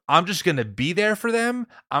curious. I'm just going to be there for them.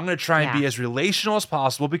 I'm going to try and be as relational as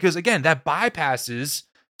possible because, again, that bypasses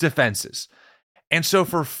defenses. And so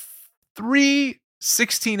for 3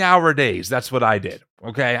 16-hour days, that's what I did.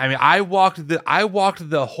 Okay. I mean, I walked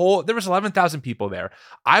the whole, there was 11,000 people there.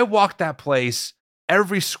 I walked that place,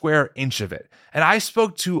 every square inch of it. And I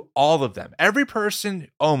spoke to all of them. Every person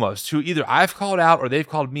almost who either I've called out or they've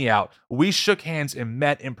called me out. We shook hands and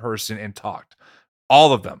met in person and talked.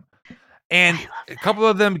 All of them. And a couple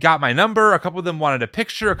of them got my number. A couple of them wanted a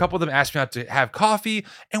picture. A couple of them asked me out to have coffee.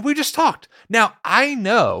 And we just talked. Now, I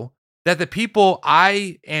know that the people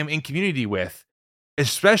I am in community with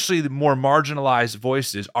especially the more marginalized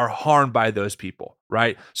voices, are harmed by those people,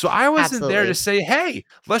 right? So I wasn't there to say, hey,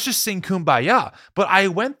 let's just sing Kumbaya. But I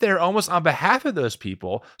went there almost on behalf of those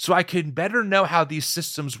people so I could better know how these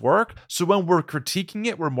systems work. So when we're critiquing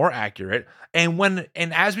it, we're more accurate. And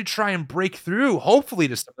as we try and break through, hopefully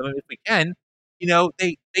to some of them, if we can,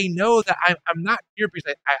 they know that I'm not here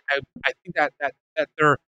because I think that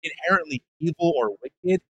they're inherently evil or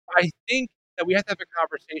wicked. I think that we have to have a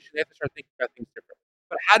conversation. We have to start thinking about things differently.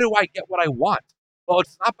 But how do I get what I want? Well,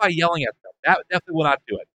 it's not by yelling at them. That definitely will not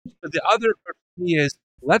do it. But the other part for me is,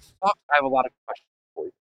 let's talk. I have a lot of questions for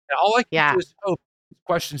you. And all I can do is hope these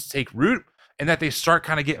questions take root and that they start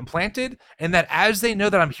kind of getting planted. And that as they know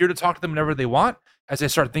that I'm here to talk to them whenever they want, as they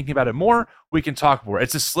start thinking about it more, we can talk more.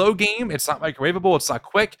 It's a slow game. It's not microwavable. It's not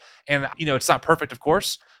quick. And, it's not perfect, of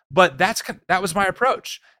course. But that was my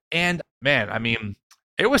approach. And man, I mean,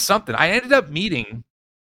 it was something. I ended up meeting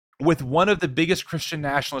with one of the biggest Christian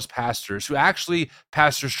nationalist pastors who actually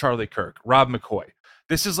pastors Charlie Kirk, Rob McCoy.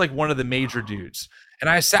 This is like one of the major dudes. And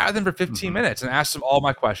I sat with him for 15 minutes and asked him all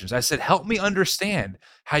my questions. I said, help me understand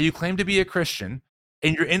how you claim to be a Christian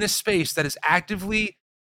and you're in a space that is actively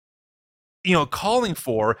calling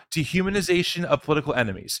for dehumanization of political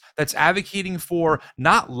enemies, that's advocating for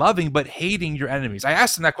not loving but hating your enemies. I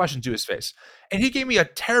asked him that question to his face, and he gave me a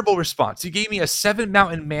terrible response. He gave me a 7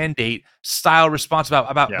 Mountain Mandate style response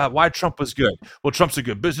about why Trump was good. Well, Trump's a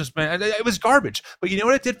good businessman. And it was garbage. But you know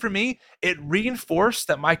what it did for me? It reinforced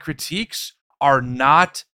that my critiques are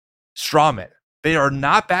not straw men. They are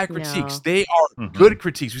not bad critiques. No. They are good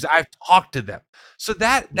critiques because I've talked to them. So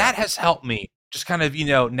that has helped me just kind of,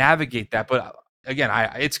 navigate that. But again,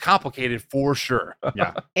 it's complicated for sure.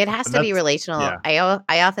 Yeah. It has to be relational. Yeah.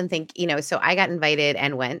 I often think, so I got invited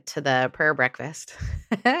and went to the prayer breakfast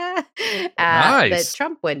that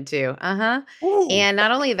Trump went to. And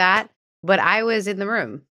not only that, but I was in the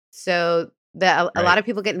room. So a lot of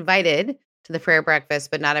people get invited to the prayer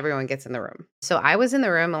breakfast, but not everyone gets in the room. So I was in the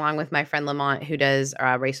room along with my friend Lamont, who does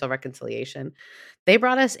racial reconciliation. They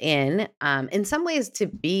brought us in some ways to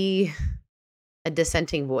be a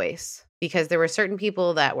dissenting voice, because there were certain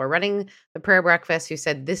people that were running the prayer breakfast who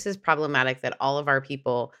said this is problematic, that all of our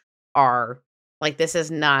people are like, this is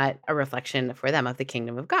not a reflection for them of the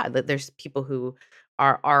kingdom of God, that there's people who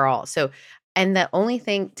are all. So, and the only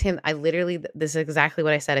thing, Tim, this is exactly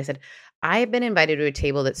what I said. I said, I have been invited to a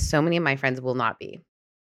table that so many of my friends will not be.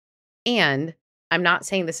 And I'm not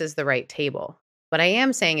saying this is the right table, but I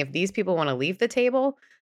am saying if these people want to leave the table,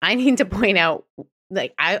 I need to point out,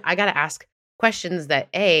 like, I got to ask questions that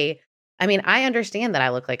I understand that I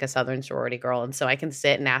look like a Southern sorority girl, and so I can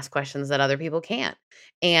sit and ask questions that other people can't.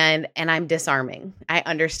 And I'm disarming. I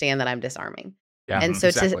understand that I'm disarming. Yeah, and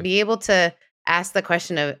so to be able to ask the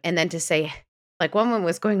question of, and then to say, like, one woman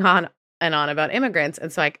was going on and on about immigrants,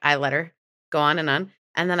 and so I let her go on. And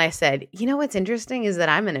then I said, what's interesting is that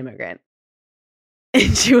I'm an immigrant.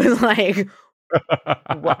 And she was like,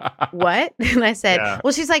 what? And I said,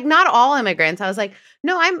 well, she's like, not all immigrants. I was like,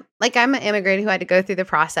 no, I'm an immigrant who had to go through the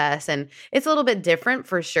process. And it's a little bit different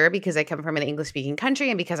for sure, because I come from an English speaking country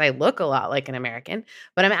and because I look a lot like an American,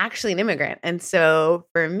 but I'm actually an immigrant. And so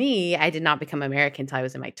for me, I did not become American until I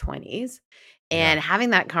was in my 20s. And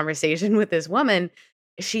having that conversation with this woman,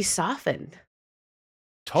 she softened.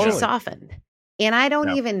 Totally. She softened. And I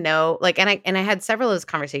don't even know, like, and I had several of those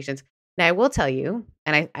conversations. Now I will tell you,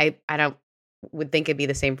 and I would think it'd be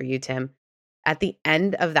the same for you, Tim. At the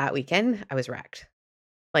end of that weekend, I was wrecked,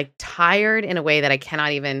 like tired in a way that I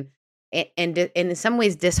cannot even, and in some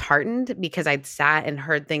ways disheartened, because I'd sat and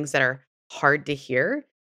heard things that are hard to hear.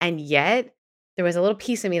 And yet there was a little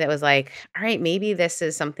piece of me that was like, all right, maybe this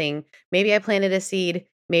is something, maybe I planted a seed,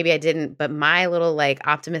 maybe I didn't, but my little like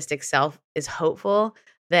optimistic self is hopeful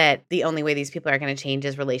that the only way these people are going to change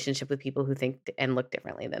is relationship with people who think and look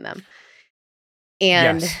differently than them.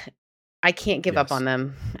 And I can't give up on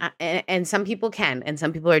them. And some people can, and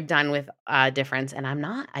some people are done with difference. And I'm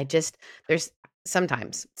not. There's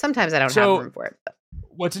sometimes I don't have room for it. But.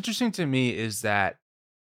 What's interesting to me is that,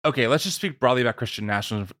 okay, let's just speak broadly about Christian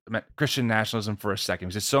nationalism for a second,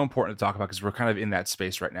 because it's so important to talk about, because we're kind of in that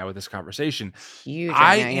space right now with this conversation. Huge.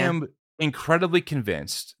 I am incredibly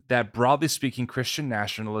convinced that, broadly speaking, Christian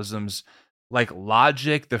nationalism's like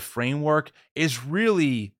logic, the framework is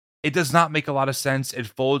really, it does not make a lot of sense. It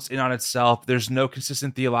folds in on itself. There's no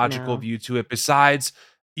consistent theological view to it besides,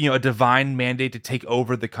 a divine mandate to take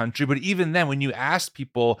over the country. But even then, when you ask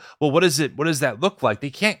people, well, what does that look like? They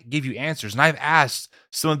can't give you answers. And I've asked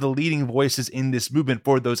some of the leading voices in this movement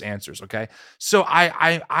for those answers. Okay. So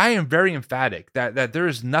I am very emphatic that there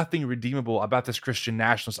is nothing redeemable about this Christian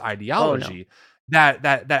nationalist ideology.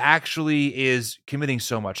 that actually is committing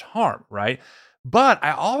so much harm, right? But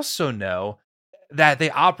I also know that they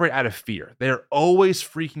operate out of fear. They're always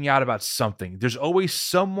freaking out about something. There's always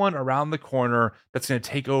someone around the corner that's going to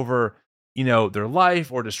take over, their life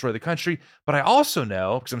or destroy the country. But I also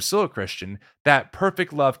know, because I'm still a Christian, that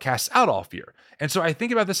perfect love casts out all fear. And so I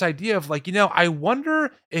think about this idea of I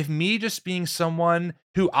wonder if me just being someone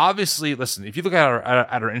who obviously, listen, if you look at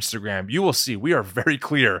our Instagram, you will see we are very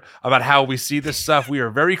clear about how we see this stuff. We are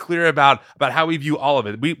very clear about how we view all of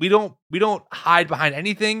it. We don't hide behind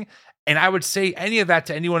anything. And I would say any of that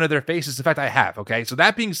to any one of their faces. In fact, I have. Okay. So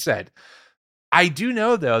that being said, I do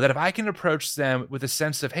know though that if I can approach them with a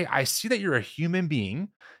sense of, hey, I see that you're a human being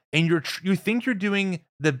and you think you're doing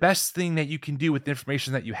the best thing that you can do with the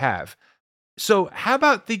information that you have. So how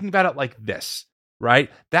about thinking about it like this, right?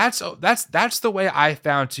 That's the way I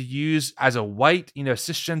found to use as a white,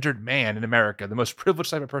 cisgendered man in America, the most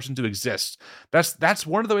privileged type of person to exist. That's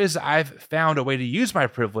one of the ways that I've found a way to use my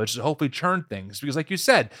privilege to hopefully turn things. Because like you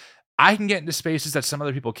said, I can get into spaces that some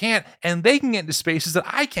other people can't, and they can get into spaces that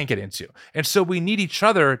I can't get into. And so we need each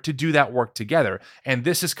other to do that work together. And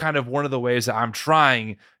this is kind of one of the ways that I'm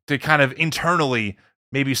trying to kind of internally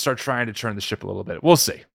maybe start trying to turn the ship a little bit. We'll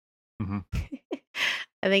see. Mm-hmm.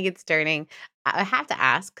 I think it's turning. I have to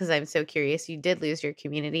ask because I'm so curious. You did lose your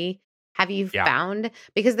community. Have you found,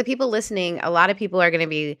 because the people listening, a lot of people are going to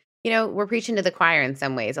be, we're preaching to the choir in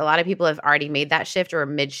some ways. A lot of people have already made that shift or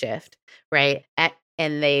mid shift, right?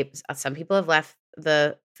 And some people have left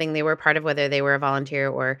the thing they were part of, whether they were a volunteer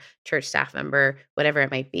or church staff member, whatever it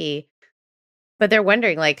might be. But they're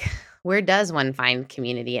wondering, where does one find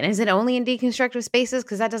community? And is it only in deconstructive spaces?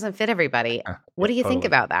 Because that doesn't fit everybody. What do you think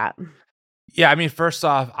about that? Yeah, I mean, first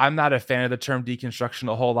off, I'm not a fan of the term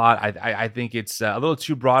deconstruction a whole lot. I think it's a little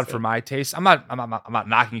too broad for my taste. I'm not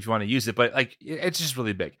knocking if you want to use it, but it's just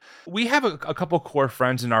really big. We have a couple core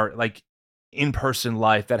friends in our in-person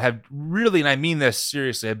life that have really, and I mean this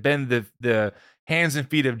seriously, have been the hands and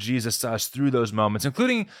feet of Jesus to us through those moments,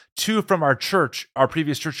 including two from our church, our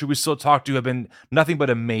previous church, who we still talk to, have been nothing but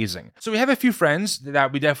amazing. So we have a few friends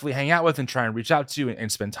that we definitely hang out with and try and reach out to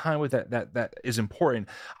and spend time with. That is important.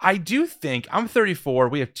 I do think, I'm 34,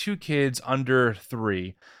 we have 2 kids under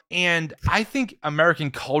 3, and I think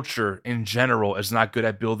American culture in general is not good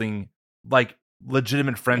at building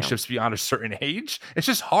legitimate friendships beyond a certain age. It's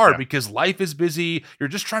just hard because life is busy. You're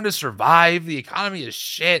just trying to survive. The economy is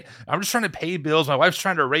shit. I'm just trying to pay bills. My wife's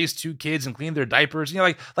trying to raise 2 kids and clean their diapers.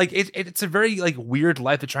 It's a very weird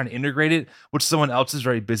life to try and integrate it with someone else's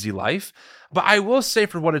very busy life. But I will say,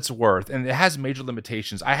 for what it's worth, and it has major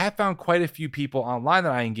limitations, I have found quite a few people online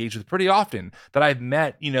that I engage with pretty often that I've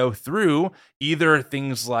met, through either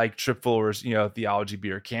things like Trip Fuller's, Theology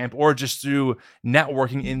Beer Camp, or just through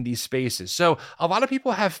networking in these spaces. So a lot of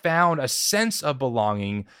people have found a sense of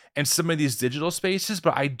belonging in some of these digital spaces,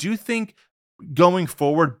 but I do think going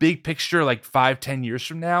forward, big picture, 5-10 years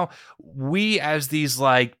from now, we as these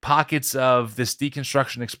pockets of this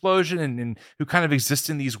deconstruction explosion and who kind of exist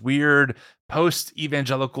in these weird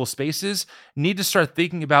post-evangelical spaces need to start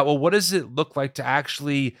thinking about, well, what does it look like to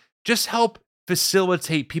actually just help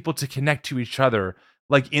facilitate people to connect to each other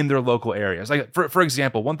in their local areas. For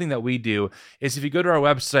example, one thing that we do is if you go to our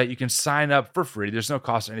website, you can sign up for free. There's no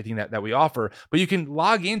cost or anything that we offer, but you can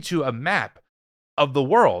log into a map of the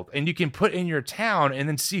world and you can put in your town and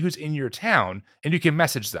then see who's in your town and you can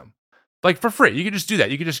message them for free. You can just do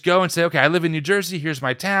that. You can just go and say, okay, I live in New Jersey. Here's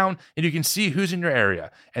my town. And you can see who's in your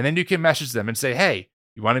area. And then you can message them and say, hey,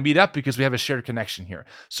 you want to meet up because we have a shared connection here.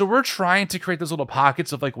 So we're trying to create those little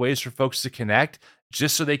pockets of ways for folks to connect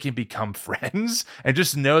just so they can become friends and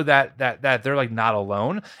just know that they're not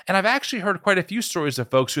alone. And I've actually heard quite a few stories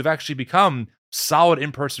of folks who have actually become solid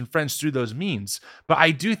in-person friends through those means. But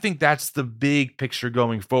I do think that's the big picture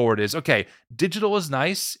going forward is, okay, digital is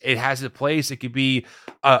nice. It has a place. It could be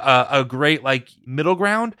a great middle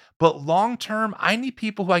ground, but long-term, I need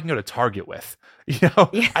people who I can go to Target with.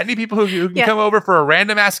 I need people who can come over for a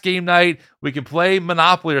random ass game night. We can play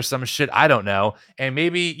Monopoly or some shit. I don't know. And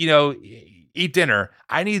maybe, eat dinner.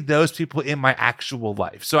 I need those people in my actual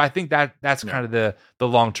life. So I think that's kind of the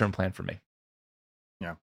long-term plan for me.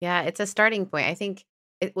 Yeah, it's a starting point. I think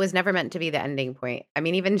it was never meant to be the ending point. I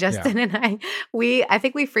mean, even Justin and I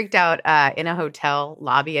think we freaked out in a hotel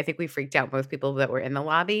lobby. I think we freaked out most people that were in the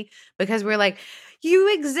lobby because we're like,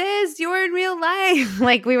 you exist, you're in real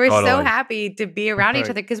life. We were so happy to be around each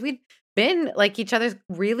other because we'd been each other's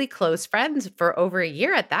really close friends for over a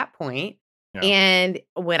year at that point. Yeah. And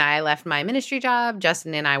when I left my ministry job,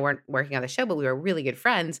 Justin and I weren't working on the show, but we were really good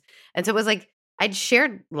friends. And so it was I'd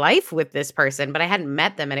shared life with this person, but I hadn't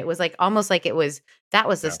met them. And it was like almost like that was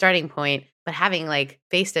the starting point. But having like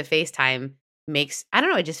face-to-face time makes, I don't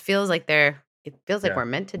know, it just feels like it feels like we're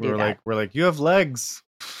meant to do that. We're like, you have legs.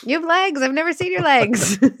 You have legs. I've never seen your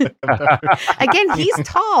legs. Again, he's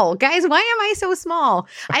tall. Guys, why am I so small?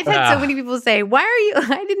 I've had so many people say, why are you?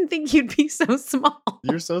 I didn't think you'd be so small.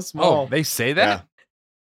 You're so small. Oh, they say that?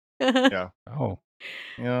 Yeah. Oh.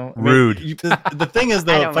 You know, rude. The thing is,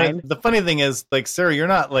 though, the funny thing is, like, Sarah, you're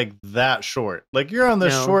not like that short. Like, you're on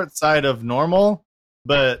the short side of normal,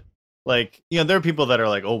 but like, you know, there are people that are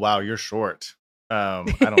like, oh wow, you're short. I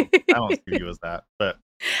don't see you as that, but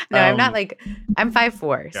no, I'm not like, I'm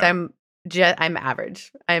 5'4", so I'm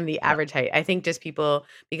average. I'm the average height. I think just people,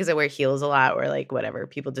 because I wear heels a lot or like whatever,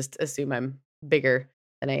 people just assume I'm bigger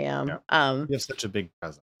than I am. Yeah. You have such a big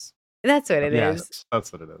presence. That's what it is.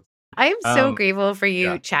 That's what it is. I am so grateful for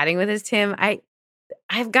you chatting with us, Tim.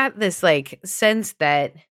 I've got this like sense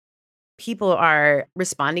that people are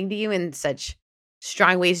responding to you in such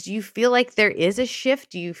strong ways. Do you feel like there is a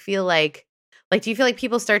shift? Do you feel like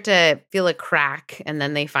people start to feel a crack and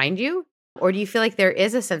then they find you? Or do you feel like there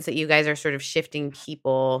is a sense that you guys are sort of shifting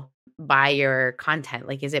people by your content?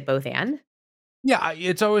 Like, is it both and? Yeah,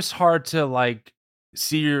 it's always hard to like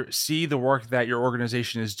see the work that your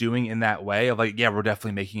organization is doing in that way of like, yeah, we're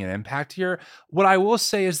definitely making an impact here. What I will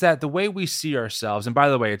say is that the way we see ourselves, and by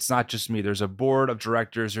the way, it's not just me, there's a board of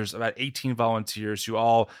directors, there's about 18 volunteers who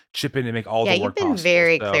all chip in to make all the work possible. Yeah, you've been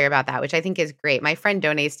very clear about that, which I think is great. My friend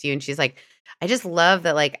donates to you and she's like, I just love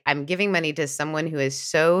that, like, I'm giving money to someone who is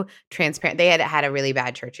so transparent. They had a really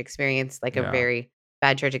bad church experience, like a very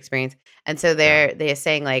bad church experience. And so they're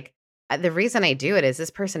saying like, the reason I do it is this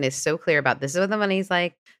person is so clear about this is what the money's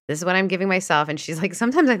like. This is what I'm giving myself. And she's like,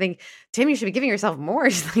 sometimes I think, Tim, you should be giving yourself more.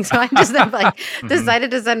 She's like, so I just like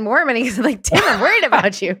decided to send more money because I'm like, Tim, I'm worried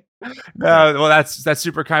about you. Well, that's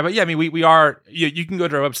super kind. But yeah, I mean, we are, you can go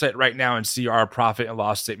to our website right now and see our profit and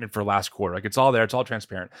loss statement for last quarter. Like, it's all there. It's all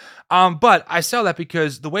transparent. But I say all that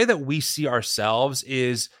because the way that we see ourselves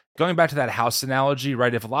is going back to that house analogy,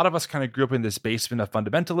 right? If a lot of us kind of grew up in this basement of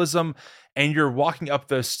fundamentalism and you're walking up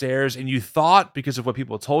those stairs and you thought, because of what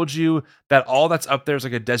people told you, that all that's up there is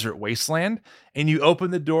like a desert wasteland, and you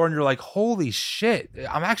open the door and you're like, holy shit,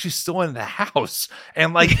 I'm actually still in the house.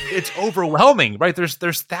 And like, it's overwhelming, right? There's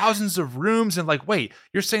thousands of rooms, and like, wait,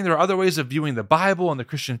 you're saying there are other ways of viewing the Bible and the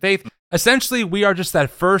Christian faith. Essentially, we are just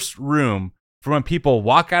that first room for when people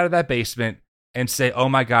walk out of that basement and say, oh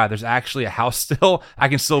my God, there's actually a house still. I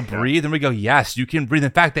can still breathe. And we go, yes, you can breathe.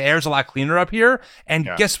 In fact, the air is a lot cleaner up here. And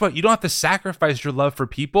guess what? You don't have to sacrifice your love for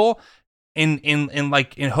people in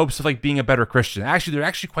hopes of like being a better Christian. Actually, they're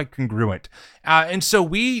actually quite congruent. And so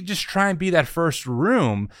we just try and be that first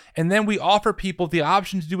room. And then we offer people the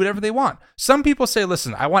option to do whatever they want. Some people say,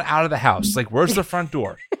 listen, I want out of the house. Like, where's the front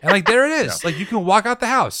door? And like, there it is. Like, you can walk out the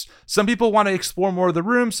house. Some people want to explore more of the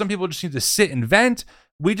room. Some people just need to sit and vent.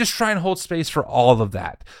 We just try and hold space for all of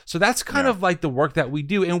that. So that's kind of like the work that we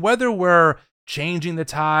do. And whether we're changing the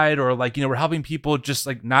tide or like, we're helping people just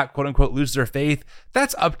like not quote unquote lose their faith,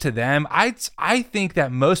 that's up to them. I think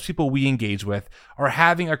that most people we engage with are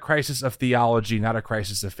having a crisis of theology, not a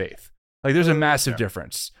crisis of faith. Like, there's a massive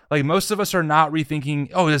difference. Like, most of us are not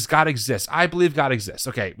rethinking, oh, does God exist? I believe God exists.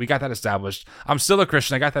 Okay, we got that established. I'm still a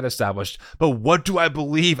Christian. I got that established. But what do I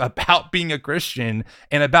believe about being a Christian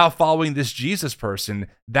and about following this Jesus person?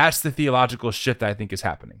 That's the theological shift that I think is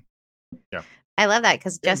happening. Yeah. I love that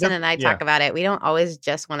because Justin and I talk about it. We don't always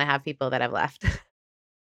just want to have people that have left.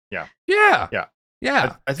 Yeah.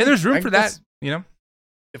 And there's room for that,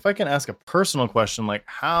 If I can ask a personal question, like,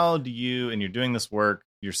 how do you, and you're doing this work,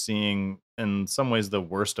 you're seeing in some ways the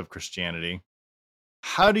worst of Christianity,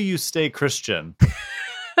 how do you stay Christian?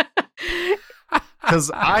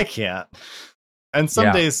 Because I can't. And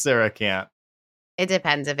some days Sarah can't. It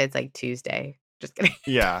depends if it's like Tuesday. Just kidding.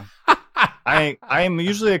 Yeah. I am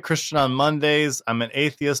usually a Christian on Mondays. I'm an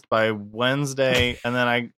atheist by Wednesday. And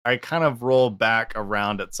then I kind of roll back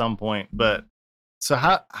around at some point. But so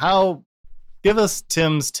how give us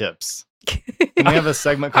Tim's tips. Can we have a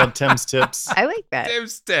segment called Tim's Tips? I like that.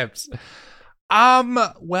 Tim's Tips.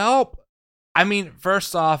 Well, I mean,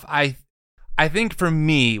 first off, I think for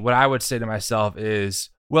me, what I would say to myself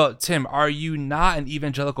is, well, Tim, are you not an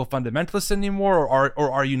evangelical fundamentalist anymore, or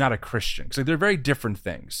are you not a Christian? Because they're very different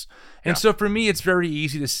things. And so for me, it's very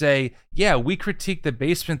easy to say, yeah, we critique the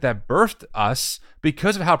basement that birthed us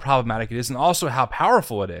because of how problematic it is and also how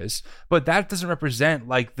powerful it is. But that doesn't represent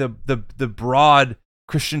like the broad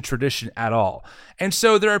Christian tradition at all. And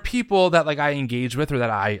so there are people that like I engage with or that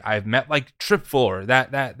I've met, like Trip Fuller.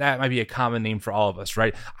 That might be a common name for all of us,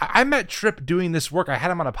 right? I met Trip doing this work. I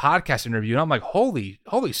had him on a podcast interview, and I'm like, holy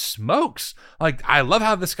smokes. Like, I love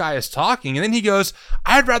how this guy is talking. And then he goes,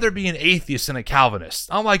 I'd rather be an atheist than a Calvinist.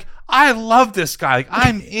 I'm like, I love this guy. Like,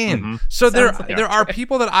 I'm in. So there are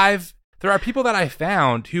people that I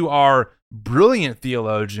found who are brilliant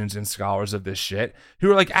theologians and scholars of this shit who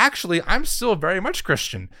are like, actually, I'm still very much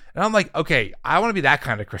Christian. And I'm like, okay, I want to be that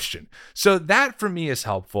kind of Christian. So that for me is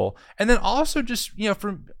helpful. And then also just,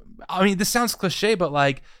 this sounds cliche, but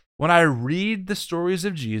like when I read the stories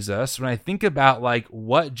of Jesus, when I think about like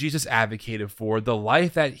what Jesus advocated for, the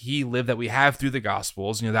life that he lived that we have through the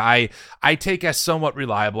Gospels, that I take as somewhat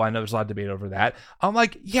reliable. I know there's a lot of debate over that. I'm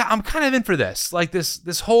like, yeah, I'm kind of in for this. Like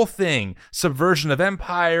this whole thing, subversion of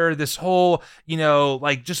empire, this whole,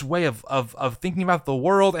 like just way of thinking about the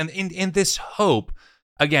world and in this hope.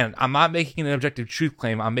 Again, I'm not making an objective truth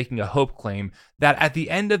claim. I'm making a hope claim that at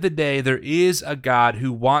the end of the day, there is a God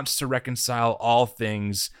who wants to reconcile all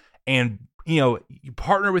things and, you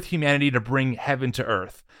partner with humanity to bring heaven to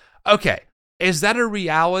earth. Okay, is that a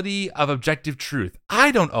reality of objective truth?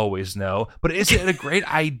 I don't always know, but is it a great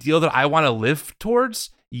ideal that I want to live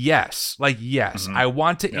towards? Yes. I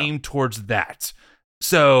want to aim towards that.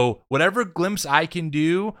 So whatever glimpse I can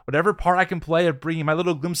do, whatever part I can play of bringing my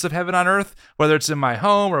little glimpse of heaven on earth, whether it's in my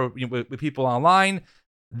home or with people online,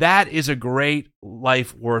 that is a great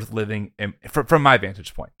life worth living from my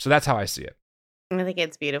vantage point. So that's how I see it. I think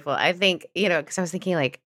it's beautiful. I think, because I was thinking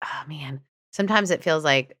like, oh man, sometimes it feels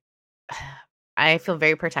like I feel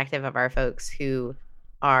very protective of our folks who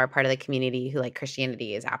are part of the community who like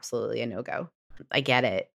Christianity is absolutely a no-go. I get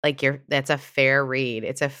it. Like that's a fair read.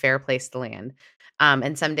 It's a fair place to land.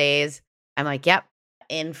 And some days I'm like, yep.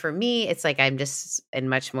 And for me, it's like, I'm just in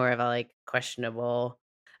much more of a like questionable,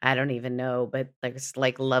 I don't even know, but there's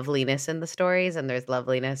like loveliness in the stories and there's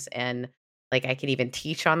loveliness and like I could even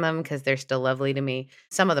teach on them because they're still lovely to me.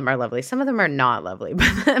 Some of them are lovely. Some of them are not lovely.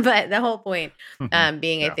 But the whole point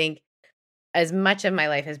being, I think, as much of my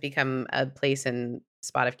life has become a place and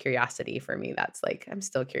spot of curiosity for me, that's like, I'm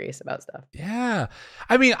still curious about stuff. Yeah.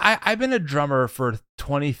 I mean, I've been a drummer for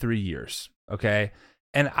 23 years. Okay.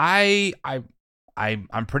 And I'm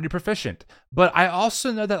pretty proficient. But I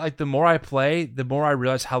also know that like the more I play, the more I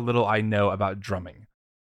realize how little I know about drumming.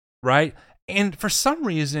 Right. And for some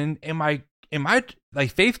reason in my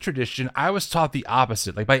like faith tradition, I was taught the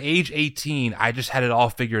opposite. Like by age 18, I just had it all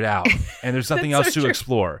figured out and there's nothing else to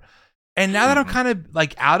explore. And now that I'm kind of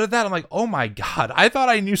like out of that, I'm like, oh my God, I thought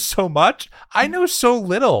I knew so much. I know so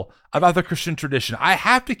little about the Christian tradition. I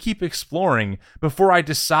have to keep exploring before I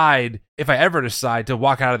decide, if I ever decide to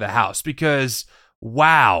walk out of the house, because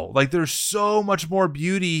wow, like there's so much more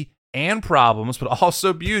beauty and problems, but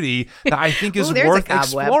also beauty that I think is worth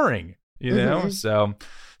exploring,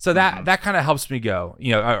 So that kind of helps me go,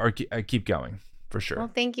 or keep going for sure.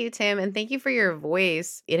 Well, thank you, Tim. And thank you for your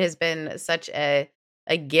voice. It has been such a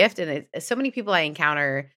gift. And so many people I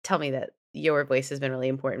encounter tell me that your voice has been really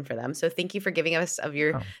important for them. So thank you for giving us of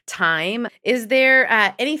your time. Is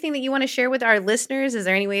there anything that you want to share with our listeners? Is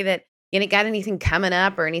there any way that got anything coming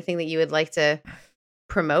up or anything that you would like to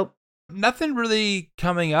promote? Nothing really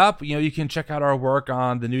coming up. You can check out our work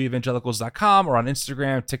on thenewevangelicals.com or on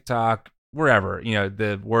Instagram, TikTok, wherever,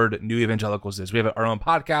 the word New Evangelicals is. We have our own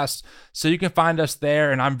podcast, so you can find us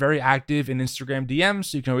there. And I'm very active in Instagram DMs,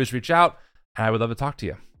 so you can always reach out. And I would love to talk to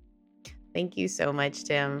you. Thank you so much,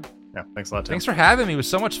 Tim. Yeah, thanks a lot, Tim. Thanks for having me. It was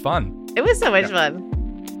so much fun. It was so much fun.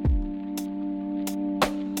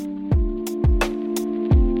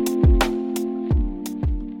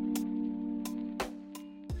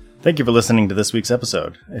 Thank you for listening to this week's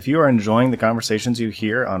episode. If you are enjoying the conversations you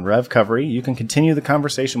hear on Rev Covery, you can continue the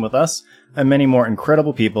conversation with us and many more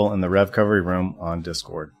incredible people in the Rev Covery room on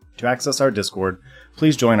Discord. To access our Discord,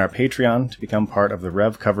 please join our Patreon to become part of the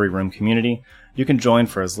Rev Covery room community. You can join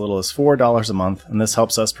for as little as $4 a month, and this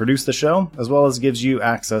helps us produce the show, as well as gives you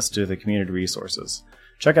access to the community resources.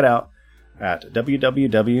 Check it out at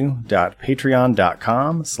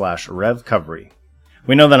www.patreon.com/RevCovery.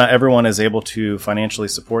 We know that not everyone is able to financially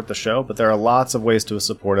support the show, but there are lots of ways to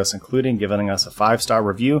support us, including giving us a 5-star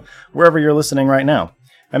review wherever you're listening right now.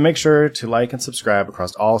 And make sure to like and subscribe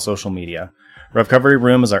across all social media. Rev Covery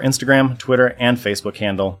Room is our Instagram, Twitter, and Facebook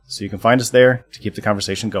handle, so you can find us there to keep the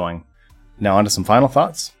conversation going. Now on to some final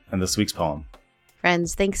thoughts and this week's poem.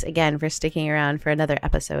 Friends, thanks again for sticking around for another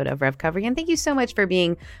episode of Rev Recovery, and thank you so much for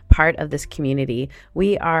being part of this community.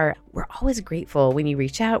 We're always grateful when you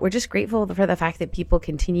reach out. We're just grateful for the fact that people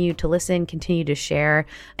continue to listen, continue to share,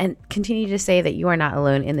 and continue to say that you are not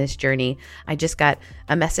alone in this journey. I just got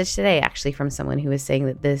a message today, actually, from someone who was saying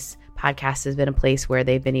that this podcast has been a place where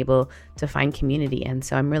they've been able to find community, and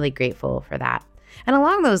so I'm really grateful for that. And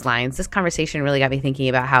along those lines, this conversation really got me thinking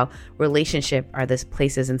about how relationship are these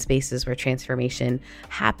places and spaces where transformation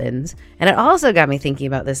happens. And it also got me thinking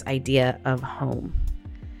about this idea of home.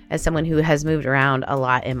 As someone who has moved around a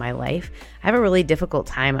lot in my life, I have a really difficult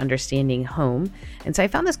time understanding home. And so I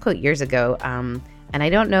found this quote years ago, and I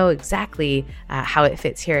don't know exactly how it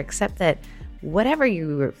fits here, except that whatever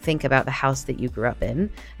you think about the house that you grew up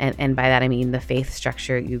in, and by that I mean the faith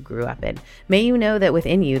structure you grew up in, may you know that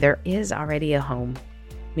within you there is already a home.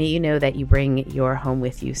 May you know that you bring your home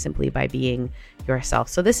with you simply by being yourself.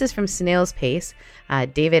 So this is from Snail's Pace.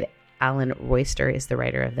 David Allen Royster is the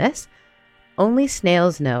writer of this. Only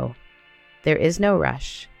snails know there is no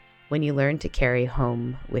rush when you learn to carry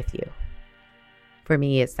home with you. For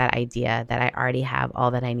me, it's that idea that I already have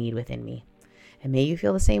all that I need within me. And may you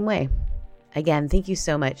feel the same way. Again, thank you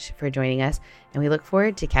so much for joining us, and we look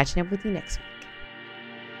forward to catching up with you next week.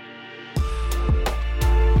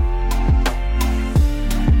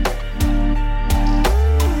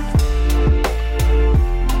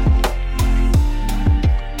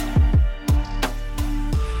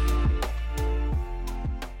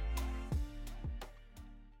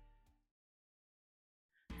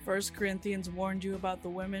 First Corinthians warned you about the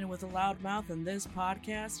women with a loud mouth, and this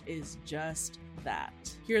podcast is just that.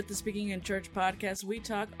 Here at the Speaking in Church podcast, we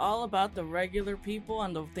talk all about the regular people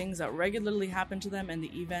and the things that regularly happen to them in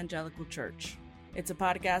the evangelical church. It's a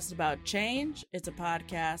podcast about change, it's a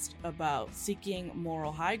podcast about seeking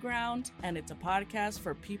moral high ground, and it's a podcast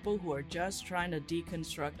for people who are just trying to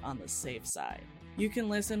deconstruct on the safe side. You can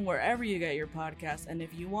listen wherever you get your podcast, and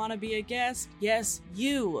if you want to be a guest, yes,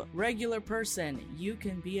 you, regular person, you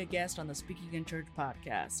can be a guest on the Speaking in Church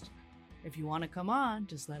podcast. If you want to come on,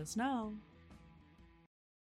 just let us know.